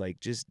preachy,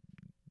 like, just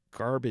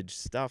garbage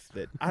stuff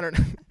that I don't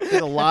know.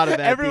 There's a lot of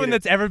that. Everyone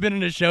that's ever been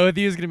in a show with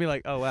you is gonna be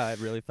like, oh wow, I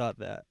really thought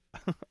that.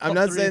 I'm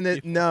not saying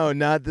that. No,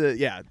 not the.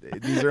 Yeah,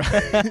 these are.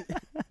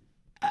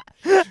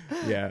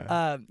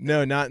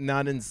 No,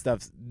 not in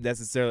stuff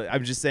necessarily.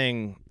 I'm just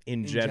saying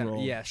in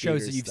general.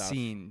 Shows that theater you've stuff.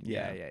 seen.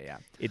 Yeah.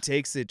 It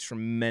takes a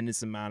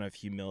tremendous amount of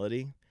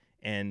humility,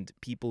 and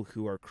people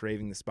who are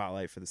craving the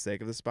spotlight for the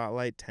sake of the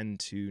spotlight tend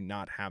to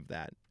not have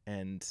that.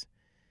 And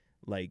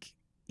like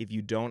if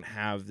you don't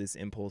have this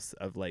impulse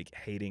of like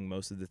hating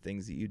most of the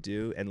things that you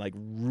do and like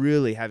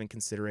really having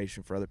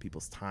consideration for other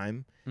people's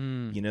time,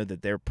 you know,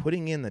 that they're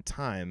putting in the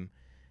time,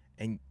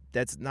 and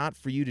that's not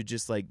for you to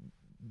just like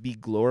be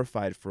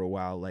glorified for a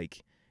while.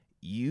 Like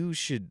you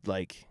should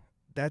like,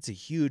 that's a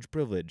huge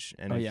privilege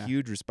and a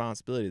huge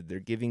responsibility that they're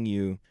giving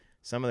you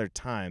some of their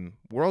time.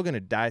 We're all going to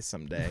die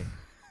someday.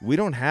 We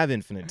don't have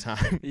infinite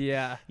time.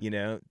 Yeah. You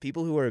know,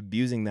 people who are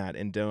abusing that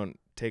and don't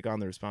take on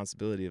the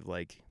responsibility of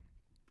like,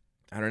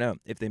 I don't know,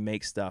 if they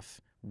make stuff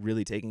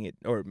really taking it,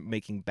 or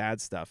making bad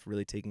stuff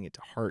really taking it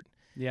to heart.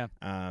 Yeah.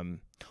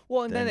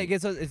 Well, and then it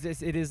gets,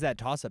 it is that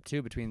toss up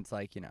too between, it's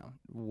like, you know,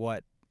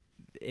 what,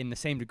 in the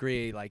same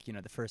degree, like, you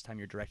know, the first time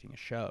you're directing a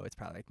show, it's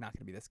probably like not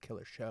going to be this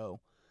killer show.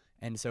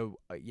 And so,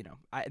 you know,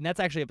 and that's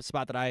actually a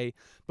spot that I,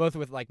 both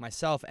with like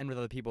myself and with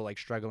other people, like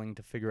struggling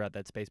to figure out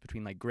that space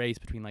between like grace,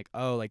 between like,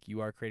 oh, like you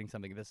are creating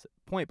something at this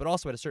point, but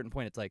also at a certain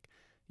point, it's like,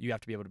 you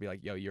have to be able to be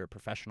like, yo, you're a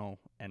professional,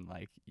 and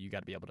like you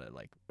got to be able to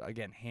like,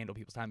 again, handle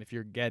people's time.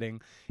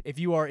 If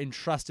you are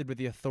entrusted with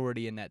the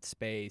authority in that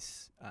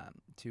space,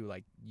 to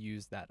like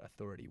use that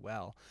authority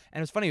well.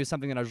 And it was funny, it was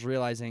something that I was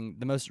realizing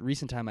the most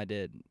recent time I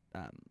did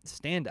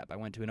stand up. I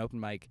went to an open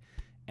mic,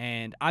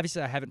 and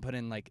obviously I haven't put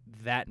in like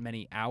that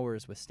many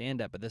hours with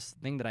stand up, but this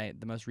thing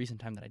that the most recent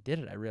time that I did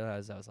it, I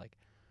realized I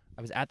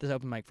was at this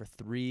open mic for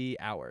 3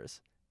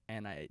 hours,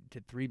 and I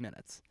did 3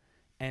 minutes.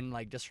 And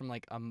like, just from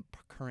like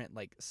current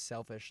like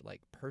selfish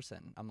like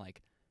person, I'm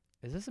like,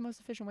 is this the most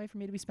efficient way for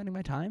me to be spending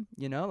my time?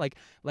 You know, like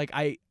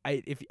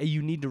if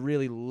you need to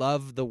really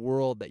love the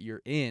world that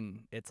you're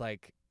in, it's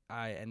like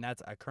I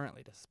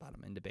currently, this spot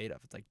I'm in debate of.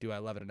 It's like, do I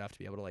love it enough to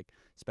be able to like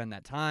spend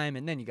that time?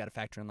 And then you got to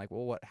factor in like,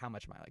 well, how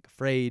much am I like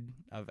afraid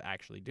of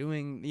actually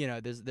doing? You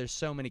know, there's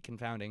so many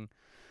confounding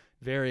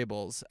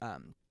variables,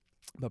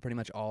 but pretty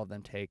much all of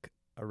them take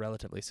a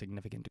relatively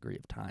significant degree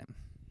of time.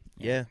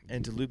 Yeah,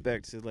 and to loop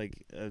back to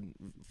like a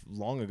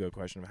long ago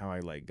question of how I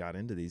like got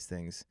into these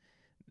things,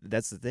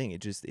 that's the thing.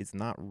 It's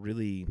not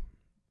really,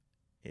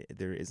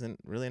 there isn't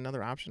really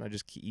another option.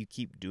 You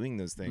keep doing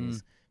those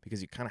things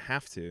because you kind of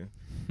have to,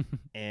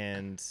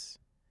 and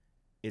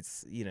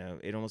it's, you know,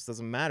 it almost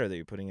doesn't matter that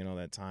you're putting in all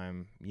that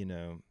time, you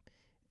know,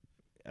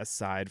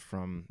 aside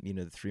from, you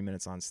know, the 3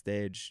 minutes on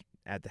stage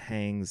at the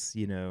hangs,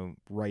 you know,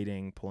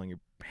 writing, pulling your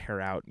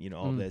hair out, you know,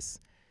 all this.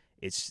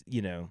 It's,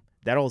 you know,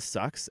 that all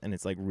sucks, and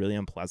it's like really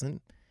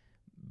unpleasant,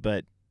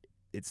 but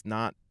it's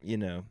not, you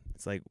know,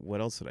 it's like,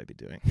 what else would I be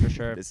doing? For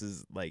sure. This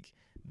is like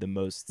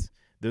those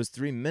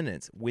 3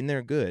 minutes when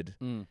they're good,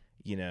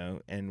 you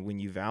know, and when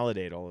you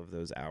validate all of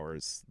those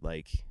hours,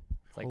 like,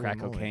 it's like crack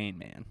cocaine,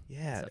 man.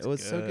 Yeah, it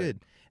was so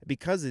good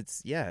because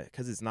it's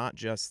not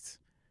just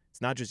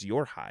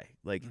your high.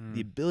 Like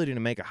the ability to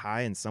make a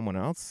high in someone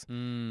else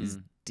is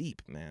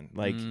deep, man.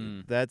 Like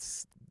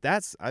that's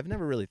I've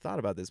never really thought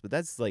about this, but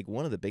that's like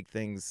one of the big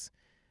things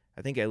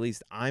I think at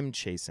least I'm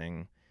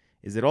chasing,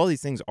 is that all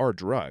these things are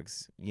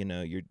drugs. You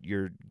know,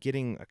 you're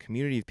getting a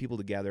community of people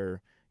together,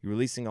 you're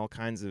releasing all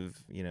kinds of,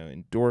 you know,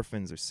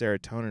 endorphins or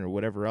serotonin or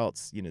whatever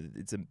else. You know,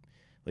 it's a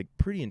like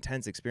pretty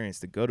intense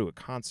experience to go to a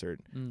concert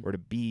or to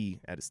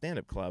be at a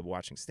stand-up club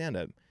watching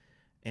stand-up.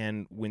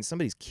 And when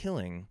somebody's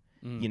killing,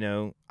 you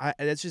know,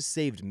 that's just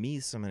saved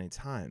me so many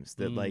times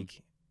that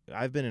like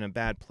I've been in a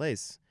bad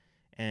place,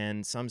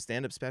 and some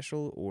stand-up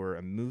special or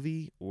a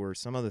movie or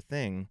some other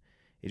thing,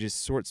 it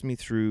just sorts me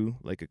through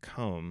like a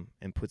comb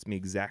and puts me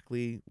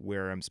exactly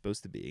where I'm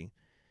supposed to be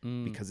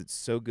because it's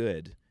so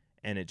good,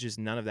 and it just,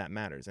 none of that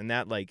matters. And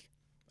that, like,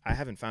 I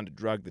haven't found a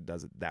drug that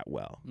does it that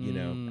well. You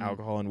know,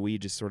 alcohol and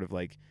weed just sort of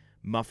like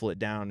muffle it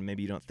down, and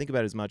maybe you don't think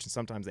about it as much, and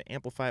sometimes they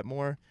amplify it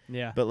more.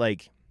 Yeah. But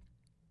like,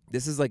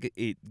 this is like,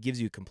 it gives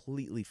you a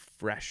completely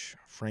fresh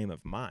frame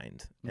of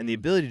mind, and the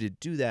ability to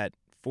do that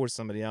for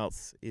somebody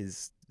else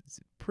is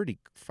pretty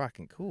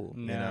fucking cool.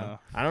 You know,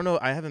 I don't know,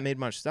 I haven't made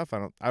much stuff,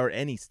 or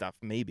any stuff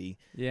maybe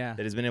that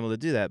has been able to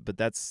do that, but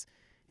that's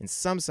in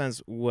some sense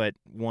what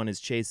one is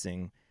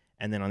chasing.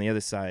 And then on the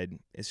other side,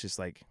 it's just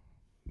like,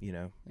 you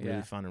know,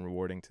 really fun and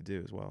rewarding to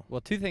do as well.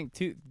 Well,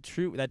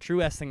 that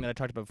true S thing that I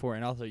talked about before,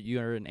 and also you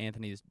and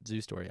Anthony's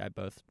zoo story, I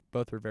both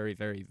were very,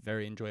 very,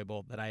 very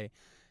enjoyable. That I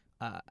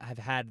have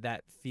had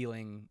that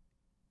feeling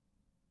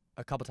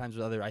a couple times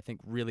with other, I think,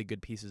 really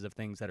good pieces of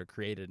things that are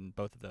created, and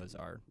both of those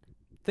are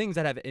things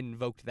that have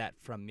invoked that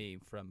from me,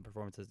 from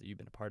performances that you've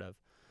been a part of.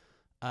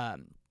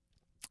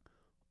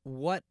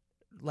 What's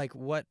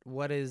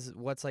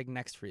like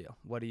next for you?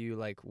 What do you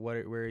like?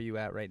 Where are you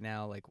at right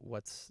now? Like,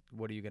 what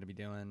are you gonna be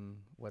doing?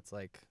 What's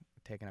like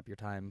taking up your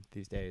time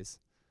these days?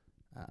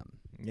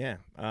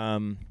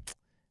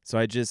 So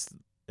I just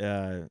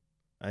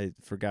I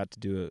forgot to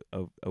do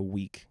a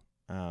week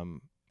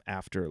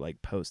after like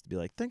post to be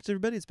like, thanks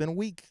everybody, it's been a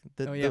week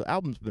that the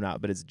album's been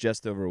out, but it's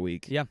just over a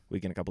week.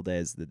 Week and a couple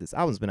days that this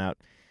album's been out.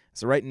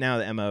 So right now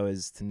the MO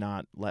is to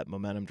not let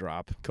momentum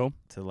drop. Cool.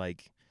 To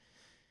like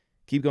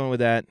keep going with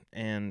that,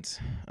 and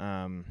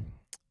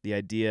the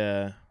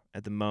idea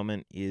at the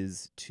moment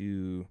is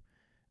to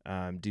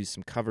do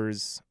some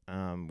covers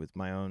with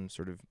my own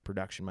sort of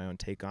production, my own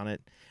take on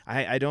it.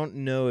 I don't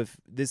know if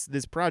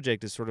this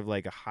project is sort of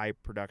like a high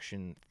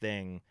production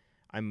thing.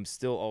 I'm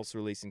still also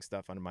releasing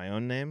stuff under my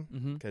own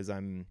name because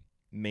I'm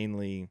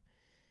mainly,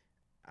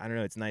 I don't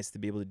know, it's nice to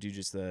be able to do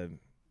just a,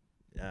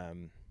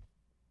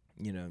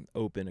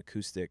 open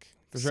acoustic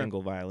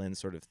single violin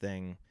sort of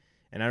thing.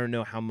 And I don't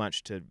know how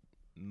much to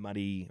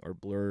muddy or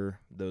blur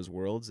those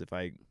worlds if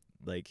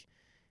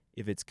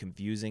it's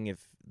confusing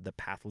if the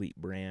Pathlete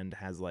brand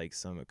has like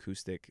some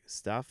acoustic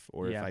stuff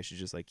or if I should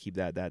just like keep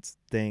that's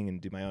thing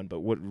and do my own. But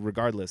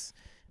regardless,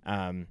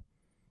 some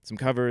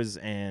covers,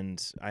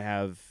 and I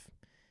have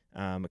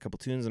a couple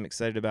tunes I'm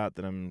excited about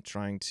that I'm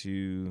trying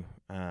to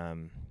I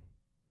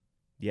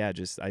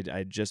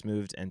just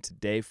moved and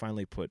today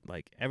finally put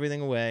like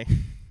everything away.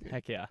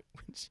 Heck yeah.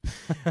 Which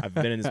I've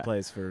been in this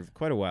place for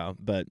quite a while,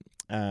 but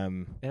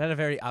it had a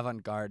very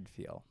avant-garde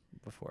feel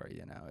before,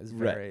 it's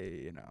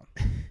very,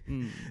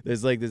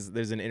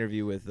 There's an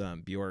interview with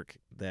Bjork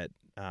that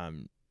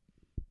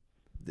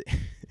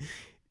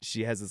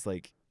she has this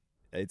like,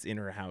 it's in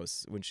her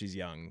house when she's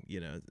young,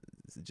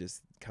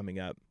 just coming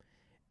up,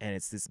 and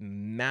it's this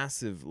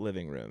massive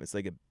living room. It's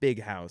like a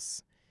big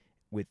house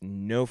with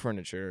no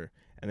furniture,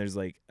 and there's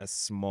like a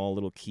small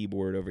little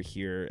keyboard over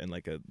here and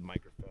like a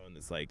microphone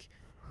that's like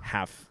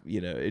half,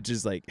 it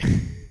just like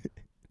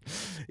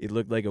it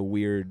looked like a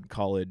weird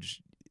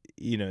college,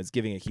 it's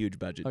giving a huge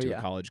budget to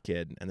a college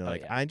kid, and they're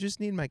like, I just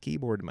need my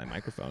keyboard and my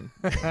microphone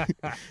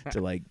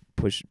to like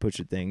push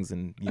at things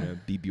and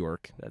be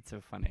Bjork. That's so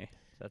funny.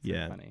 So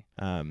funny.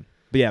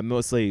 But yeah,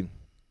 mostly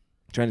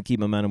trying to keep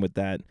momentum with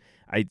that.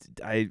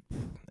 I'm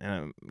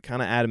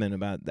kind of adamant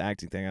about the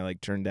acting thing. I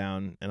like turned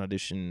down an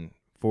audition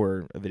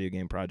for a video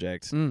game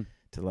project to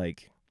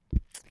like,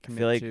 I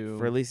feel like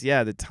for at least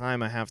the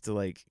time I have to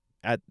like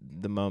at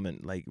the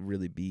moment like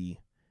really be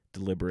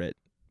deliberate.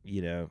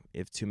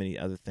 If too many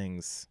other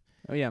things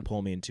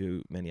pull me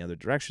into many other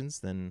directions,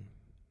 then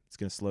it's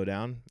gonna slow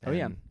down. I don't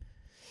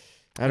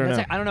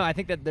know. I don't know. I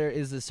think that there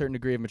is a certain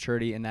degree of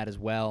maturity in that as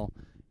well,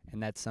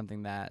 and that's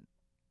something that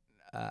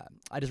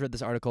I just read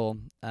this article.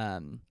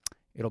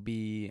 It'll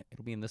be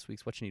in this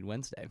week's What You Need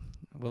Wednesday.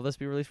 Will this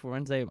be released for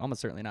Wednesday?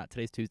 Almost certainly not.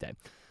 Today's Tuesday.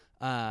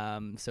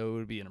 So it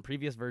would be in a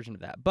previous version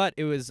of that. But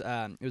it was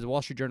a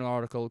Wall Street Journal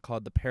article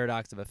called The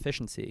Paradox of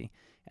Efficiency.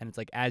 And it's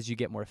like, as you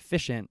get more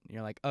efficient,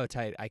 you're like, oh,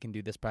 tight, I can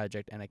do this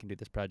project, and I can do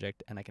this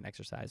project, and I can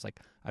exercise. Like,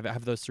 I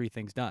have those three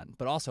things done.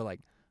 But also, like,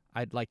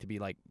 I'd like to be,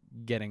 like,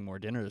 getting more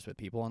dinners with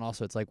people. And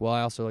also, it's like, well,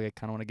 I also like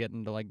kind of want to get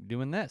into, like,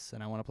 doing this,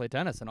 and I want to play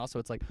tennis. And also,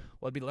 it's like,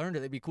 well,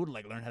 it'd be cool to,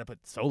 like, learn how to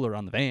put solar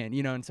on the van,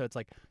 And so it's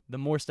like, the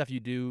more stuff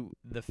you do,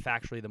 the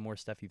more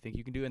stuff you think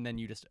you can do. And then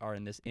you just are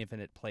in this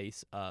infinite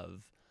place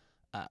of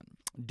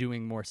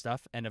doing more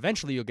stuff, and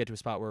eventually you'll get to a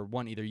spot where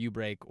either you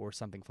break or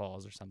something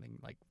falls or something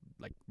like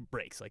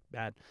breaks like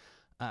bad,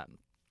 and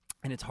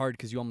it's hard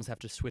because you almost have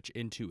to switch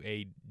into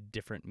a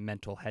different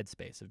mental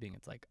headspace of being,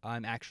 it's like,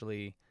 I'm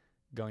actually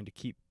going to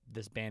keep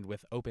this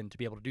bandwidth open to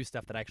be able to do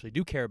stuff that I actually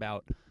do care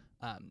about,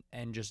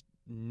 and just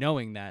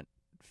knowing that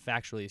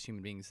factually as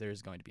human beings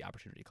there's going to be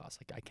opportunity costs.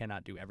 Like, I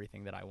cannot do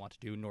everything that I want to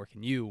do, nor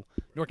can you,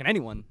 nor can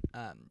anyone,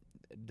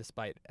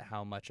 despite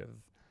how much of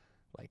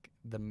like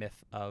the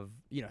myth of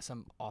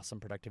some awesome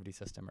productivity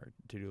system or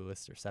to-do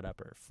list or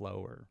setup or flow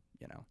or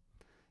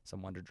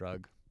some wonder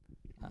drug,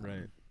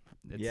 right.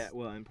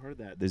 Well, and part of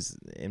that, there's,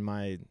 in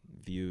my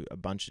view, a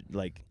bunch of,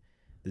 like,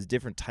 there's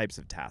different types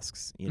of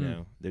tasks.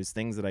 There's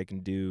things that I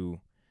can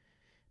do,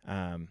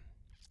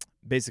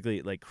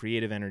 basically, like,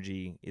 creative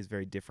energy is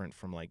very different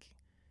from like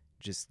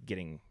just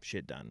getting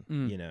shit done.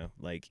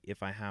 Like,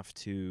 if I have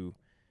to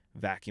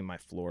vacuum my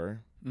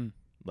floor,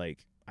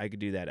 like, I could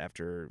do that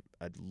after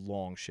a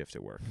long shift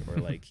at work, or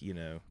like,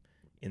 in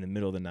the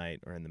middle of the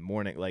night or in the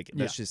morning. Like,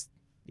 that's just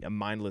a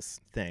mindless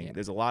thing.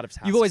 There's a lot of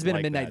tasks. You've always been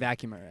like a midnight that.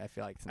 vacuumer, I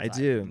feel like. I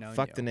do.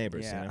 Fuck the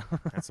neighbors,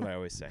 That's what I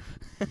always say.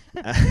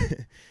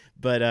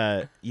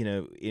 But,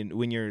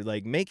 when you're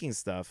like making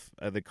stuff,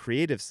 the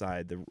creative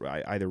side,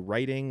 either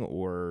writing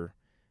or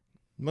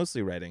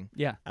mostly writing.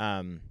 Yeah.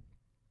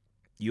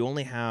 You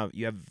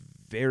have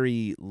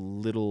very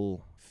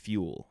little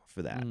fuel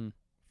for that.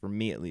 For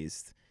me, at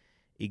least.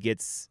 It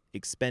gets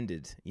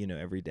expended,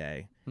 every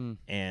day.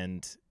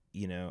 And,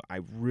 I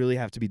really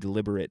have to be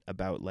deliberate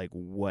about like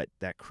what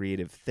that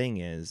creative thing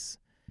is.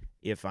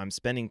 If I'm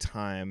spending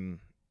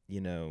time,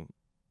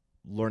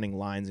 learning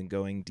lines and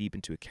going deep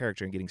into a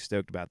character and getting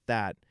stoked about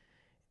that,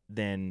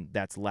 then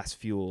that's less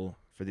fuel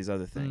for these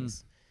other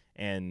things.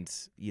 And,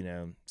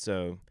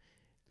 so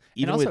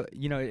even and also,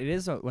 it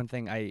is one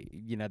thing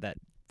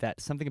that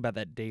something about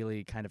that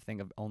daily kind of thing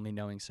of only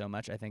knowing so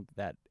much. I think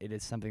that it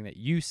is something that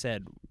you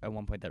said at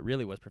one point that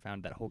really was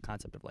profound, that whole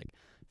concept of like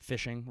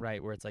fishing,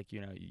 right? Where it's like,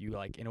 you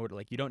like, in order,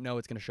 like, you don't know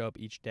what's going to show up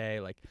each day.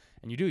 Like,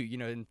 and you do,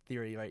 in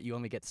theory, right? You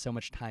only get so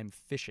much time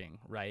fishing,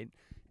 right?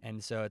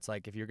 And so it's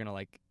like, if you're going to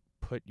like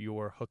put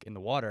your hook in the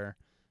water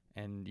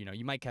and,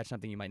 you might catch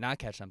something, you might not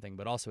catch something,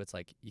 but also it's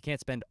like, you can't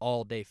spend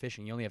all day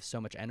fishing. You only have so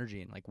much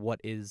energy, and like,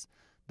 what is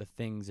the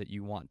things that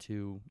you want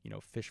to,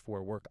 fish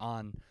for, work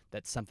on,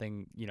 that's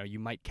something, you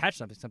might catch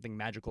something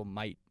magical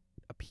might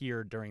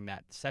appear during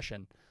that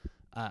session.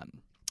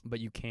 But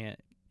you can't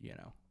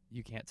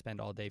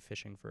spend all day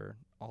fishing for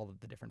all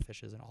of the different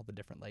fishes and all the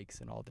different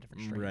lakes and all the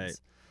different streams. Right.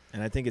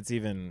 And I think it's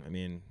even, I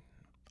mean,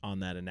 on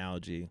that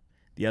analogy,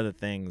 the other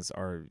things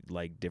are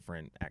like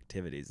different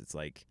activities. It's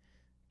like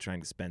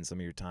trying to spend some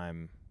of your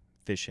time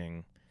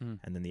fishing,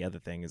 and then the other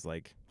thing is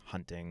like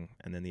hunting,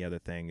 and then the other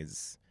thing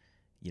is,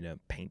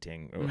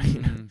 painting, or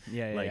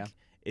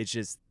it's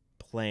just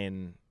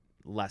plain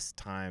less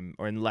time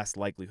or in less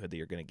likelihood that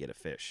you're going to get a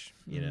fish,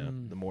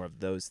 the more of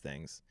those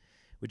things,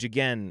 which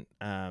again,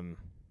 I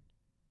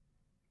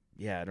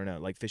don't know,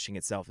 like fishing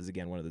itself is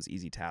again one of those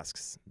easy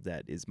tasks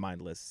that is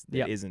mindless,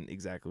 that isn't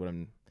exactly what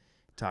I'm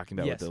talking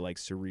about with the like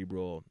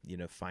cerebral,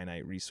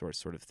 finite resource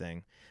sort of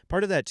thing.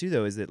 Part of that too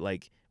though is that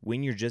like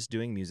when you're just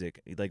doing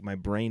music, like my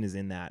brain is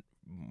in that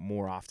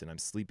more often. I'm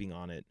sleeping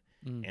on it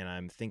and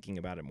I'm thinking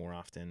about it more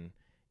often.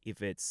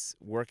 If it's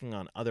working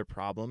on other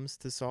problems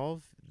to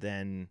solve,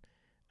 then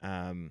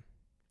I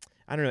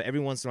don't know, every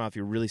once in a while if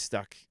you're really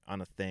stuck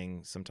on a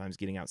thing, sometimes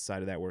getting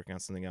outside of that, working on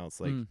something else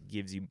like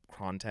gives you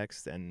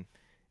context, and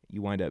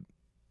you wind up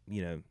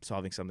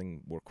solving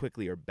something more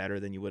quickly or better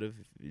than you would have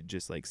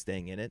just like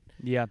staying in it.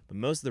 Yeah. But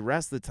most of the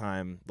rest of the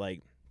time,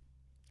 like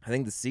I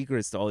think the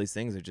secrets to all these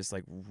things are just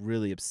like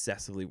really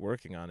obsessively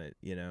working on it.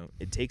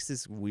 It takes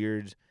this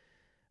weird,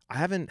 I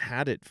haven't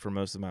had it for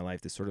most of my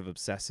life, this sort of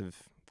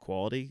obsessive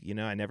quality.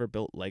 I never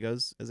built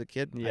Legos as a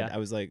kid. Yeah. I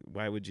was like,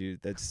 why would you?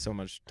 That's so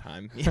much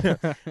time.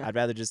 I'd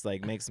rather just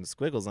like make some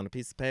squiggles on a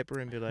piece of paper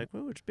and be like,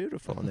 oh, it's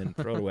beautiful, and then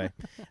throw it away.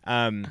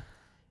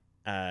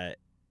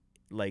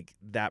 Like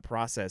that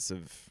process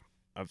of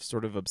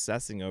sort of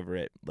obsessing over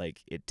it,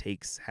 like it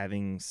takes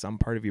having some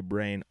part of your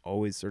brain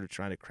always sort of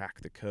trying to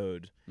crack the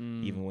code,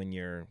 even when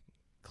you're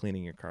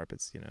cleaning your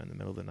carpets, in the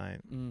middle of the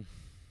night.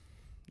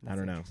 I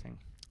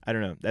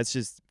don't know. That's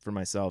just for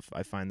myself.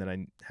 I find that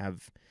I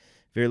have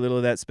very little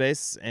of that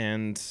space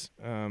and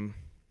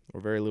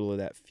or very little of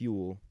that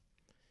fuel.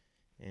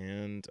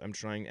 And I'm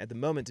trying at the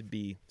moment to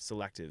be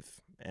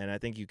selective. And I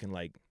think you can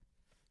like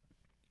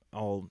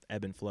all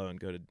ebb and flow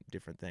and go to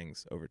different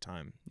things over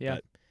time. Yeah.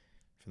 But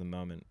for the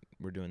moment,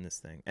 we're doing this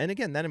thing. And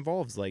again, that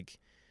involves like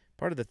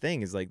part of the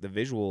thing is like the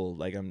visual,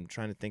 like I'm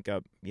trying to think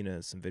up,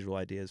 some visual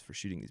ideas for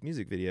shooting these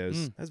music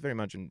videos. That's very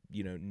much a,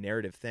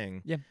 narrative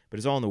thing. Yeah. But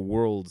it's all in the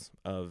world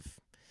of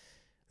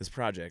this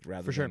project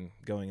rather For than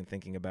going and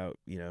thinking about,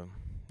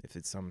 if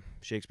it's some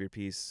Shakespeare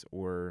piece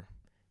or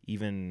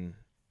even,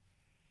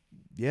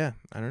 I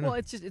don't know.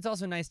 Well, it's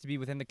also nice to be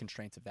within the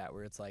constraints of that,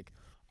 where it's like,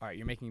 all right,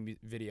 you're making a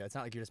video. It's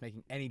not like you're just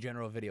making any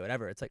general video,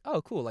 whatever. It's like,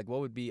 oh, cool. Like, what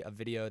would be a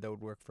video that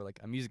would work for like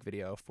a music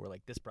video for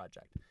like this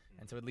project?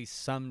 And so at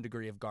least some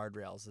degree of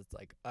guardrails. It's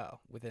like, oh,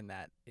 within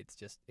that, it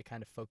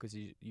kind of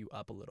focuses you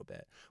up a little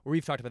bit. Where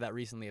we've talked about that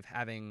recently of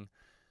having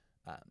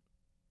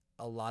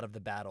a lot of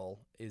the battle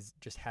is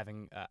just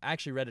having. I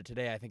actually read it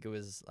today. I think it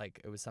was like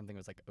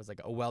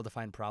a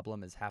well-defined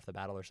problem is half the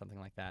battle or something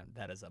like that.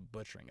 That is a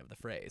butchering of the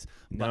phrase.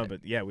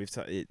 But yeah,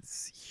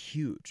 it's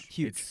huge.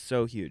 It's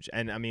so huge,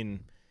 and I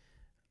mean.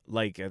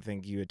 Like, I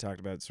think you had talked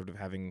about sort of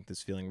having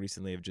this feeling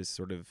recently of just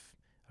sort of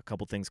a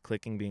couple things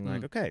clicking, being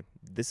like, okay,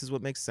 this is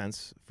what makes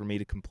sense for me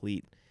to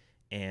complete.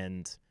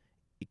 And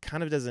it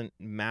kind of doesn't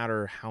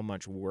matter how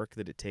much work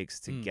that it takes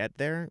to get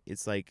there.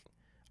 It's like,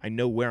 I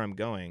know where I'm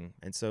going.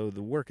 And so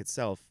the work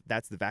itself,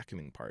 that's the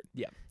vacuuming part.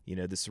 Yeah.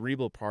 The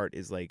cerebral part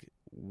is like,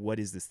 what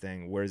is this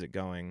thing? Where is it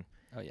going?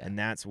 Oh, yeah. And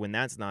that's when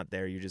that's not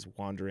there, you're just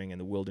wandering in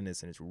the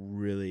wilderness and it's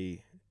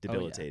really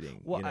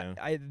debilitating. Well,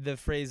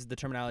 the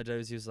terminology I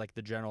always use is like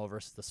the general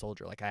versus the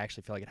soldier. Like I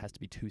actually feel like it has to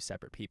be two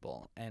separate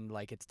people, and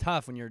like it's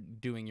tough when you're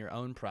doing your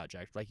own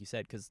project, like you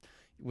said, because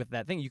with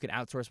that thing you can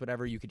outsource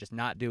whatever, you could just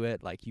not do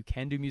it. Like you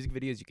can do music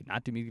videos, you can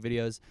not do music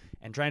videos,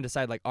 and trying to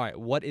decide like, all right,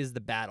 what is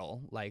the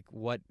battle? Like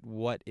what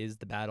is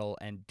the battle,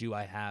 and do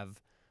I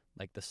have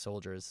like the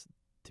soldiers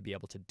to be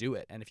able to do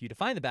it? And if you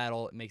define the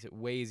battle, it makes it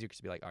way easier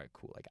to be like, all right,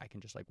 cool, like I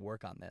can just like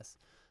work on this.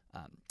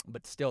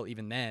 But still,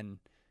 even then,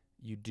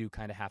 you do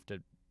kind of have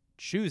to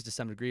choose to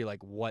some degree,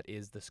 like what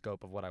is the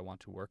scope of what I want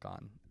to work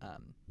on.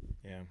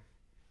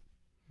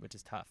 Which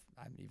is tough.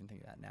 I'm even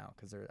thinking that now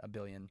because there are a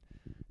billion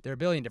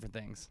different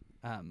things.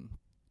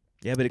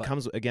 But it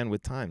comes again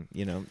with time.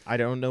 I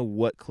don't know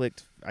what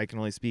clicked. I can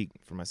only speak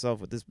for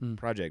myself with this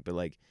project, but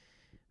like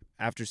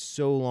after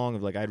so long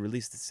of like I'd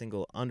released a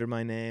single under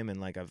my name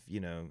and like I've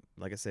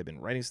like I said, been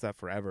writing stuff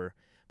forever,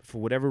 but for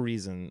whatever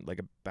reason, like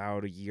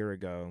about a year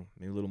ago,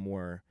 maybe a little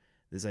more,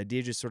 this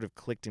idea just sort of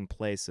clicked in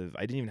place of,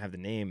 I didn't even have the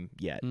name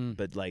yet,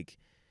 but like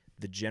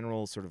the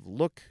general sort of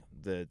look,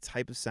 the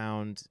type of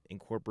sound,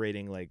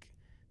 incorporating like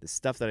the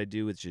stuff that I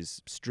do, which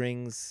is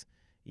strings,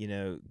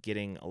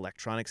 getting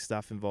electronic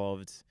stuff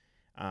involved.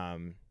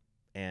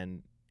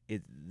 And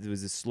it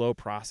was a slow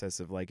process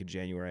of like in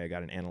January, I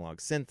got an analog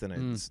synth and I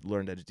just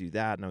learned how to do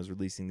that. And I was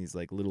releasing these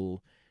like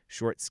little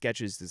short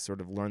sketches to sort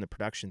of learn the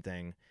production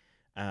thing.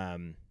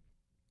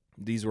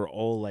 These were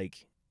all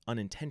like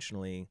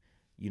unintentionally,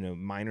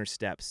 minor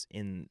steps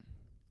in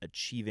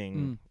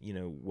achieving,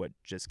 what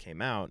just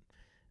came out.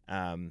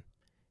 And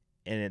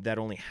that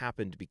only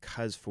happened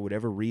because for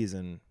whatever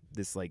reason,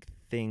 this like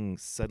thing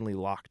suddenly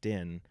locked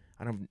in.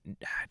 I have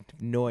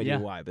no idea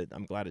why, but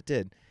I'm glad it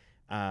did.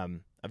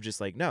 I'm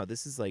just like, no,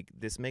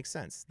 this makes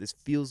sense. This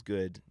feels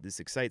good. This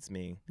excites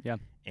me. Yeah.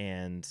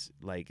 And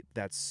like,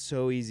 that's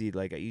so easy.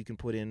 Like you can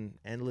put in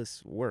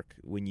endless work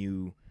when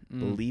you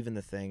believe in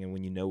the thing and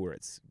when you know where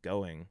it's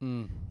going.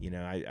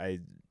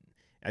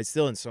 I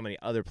still in so many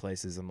other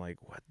places, I'm like,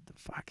 what the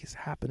fuck is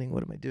happening?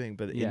 What am I doing?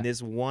 But in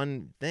this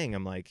one thing,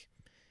 I'm like,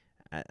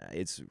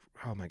 it's,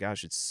 oh my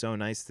gosh, it's so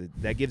nice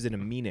that gives it a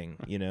meaning,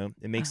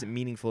 it makes it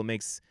meaningful. It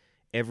makes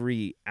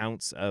every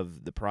ounce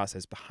of the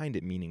process behind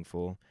it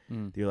meaningful.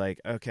 You're like,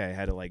 okay, I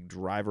had to like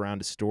drive around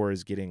to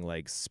stores getting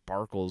like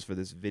sparkles for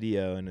this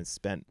video, and it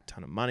spent a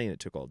ton of money, and it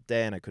took all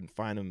day, and I couldn't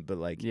find them. But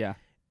like,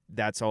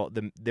 that's all.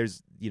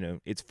 There's,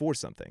 it's for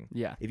something.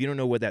 Yeah. If you don't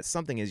know what that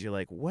something is, you're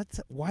like,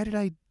 why did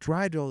I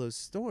drive to all those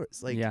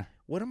stores? Like,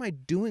 what am I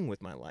doing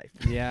with my life?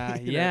 Yeah,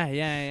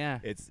 yeah.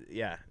 It's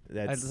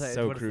that's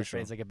so what crucial. Is the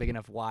phrase? Like a big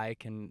enough why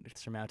can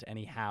surmount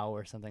any how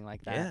or something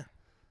like that.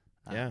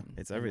 Yeah,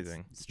 it's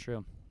everything. It's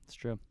true. It's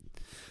true.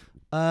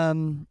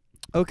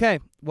 Okay.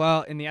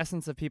 Well, in the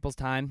essence of people's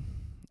time,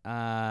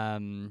 I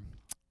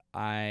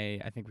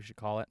think we should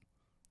call it.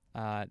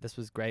 This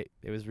was great.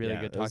 It was really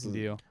good talking to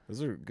you.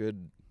 Those are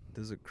good.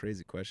 Those are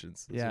crazy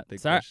questions. Those are big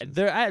Sorry, questions.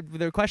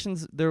 they're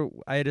questions.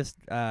 I just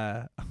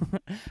half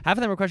of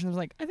them were questions. I was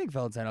like, I think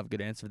Valentine will have a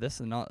good answer for this,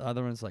 and the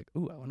other one's like,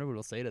 ooh, I wonder what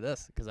he'll say to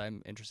this, because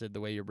I'm interested in the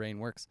way your brain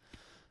works.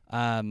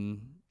 Back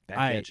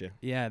at you.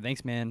 Yeah,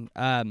 thanks, man.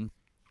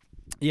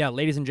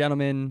 Ladies and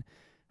gentlemen,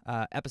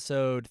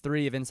 episode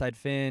 3 of Inside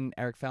Finn,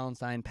 Eric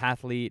Valenstein,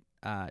 Pathlete.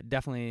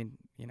 Definitely,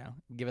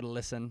 give it a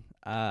listen.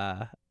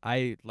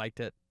 I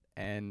liked it,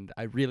 and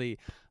I really.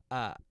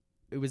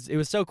 It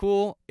was so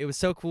cool. It was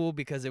so cool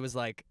because it was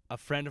like a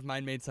friend of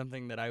mine made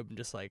something that I'm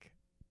just like,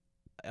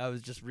 I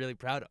was just really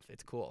proud of.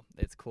 It's cool.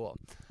 It's cool.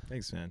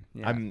 Thanks, man.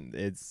 Yeah.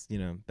 It's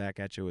back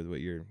at you with what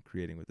you're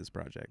creating with this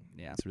project.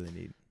 Yeah, it's really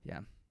neat.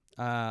 Yeah.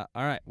 All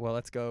right. Well,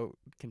 let's go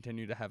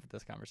continue to have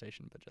this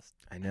conversation. But just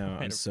I know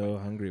I'm so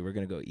hungry. We're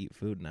gonna go eat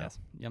food now. Yes.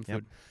 Yum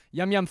food.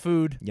 Yum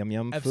food.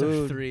 Yum Episode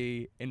food.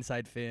 3,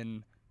 Inside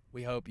Finn.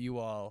 We hope you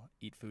all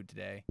eat food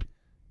today,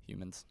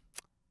 humans.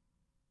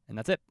 And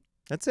that's it.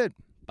 That's it.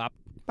 Bop.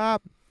 Bop.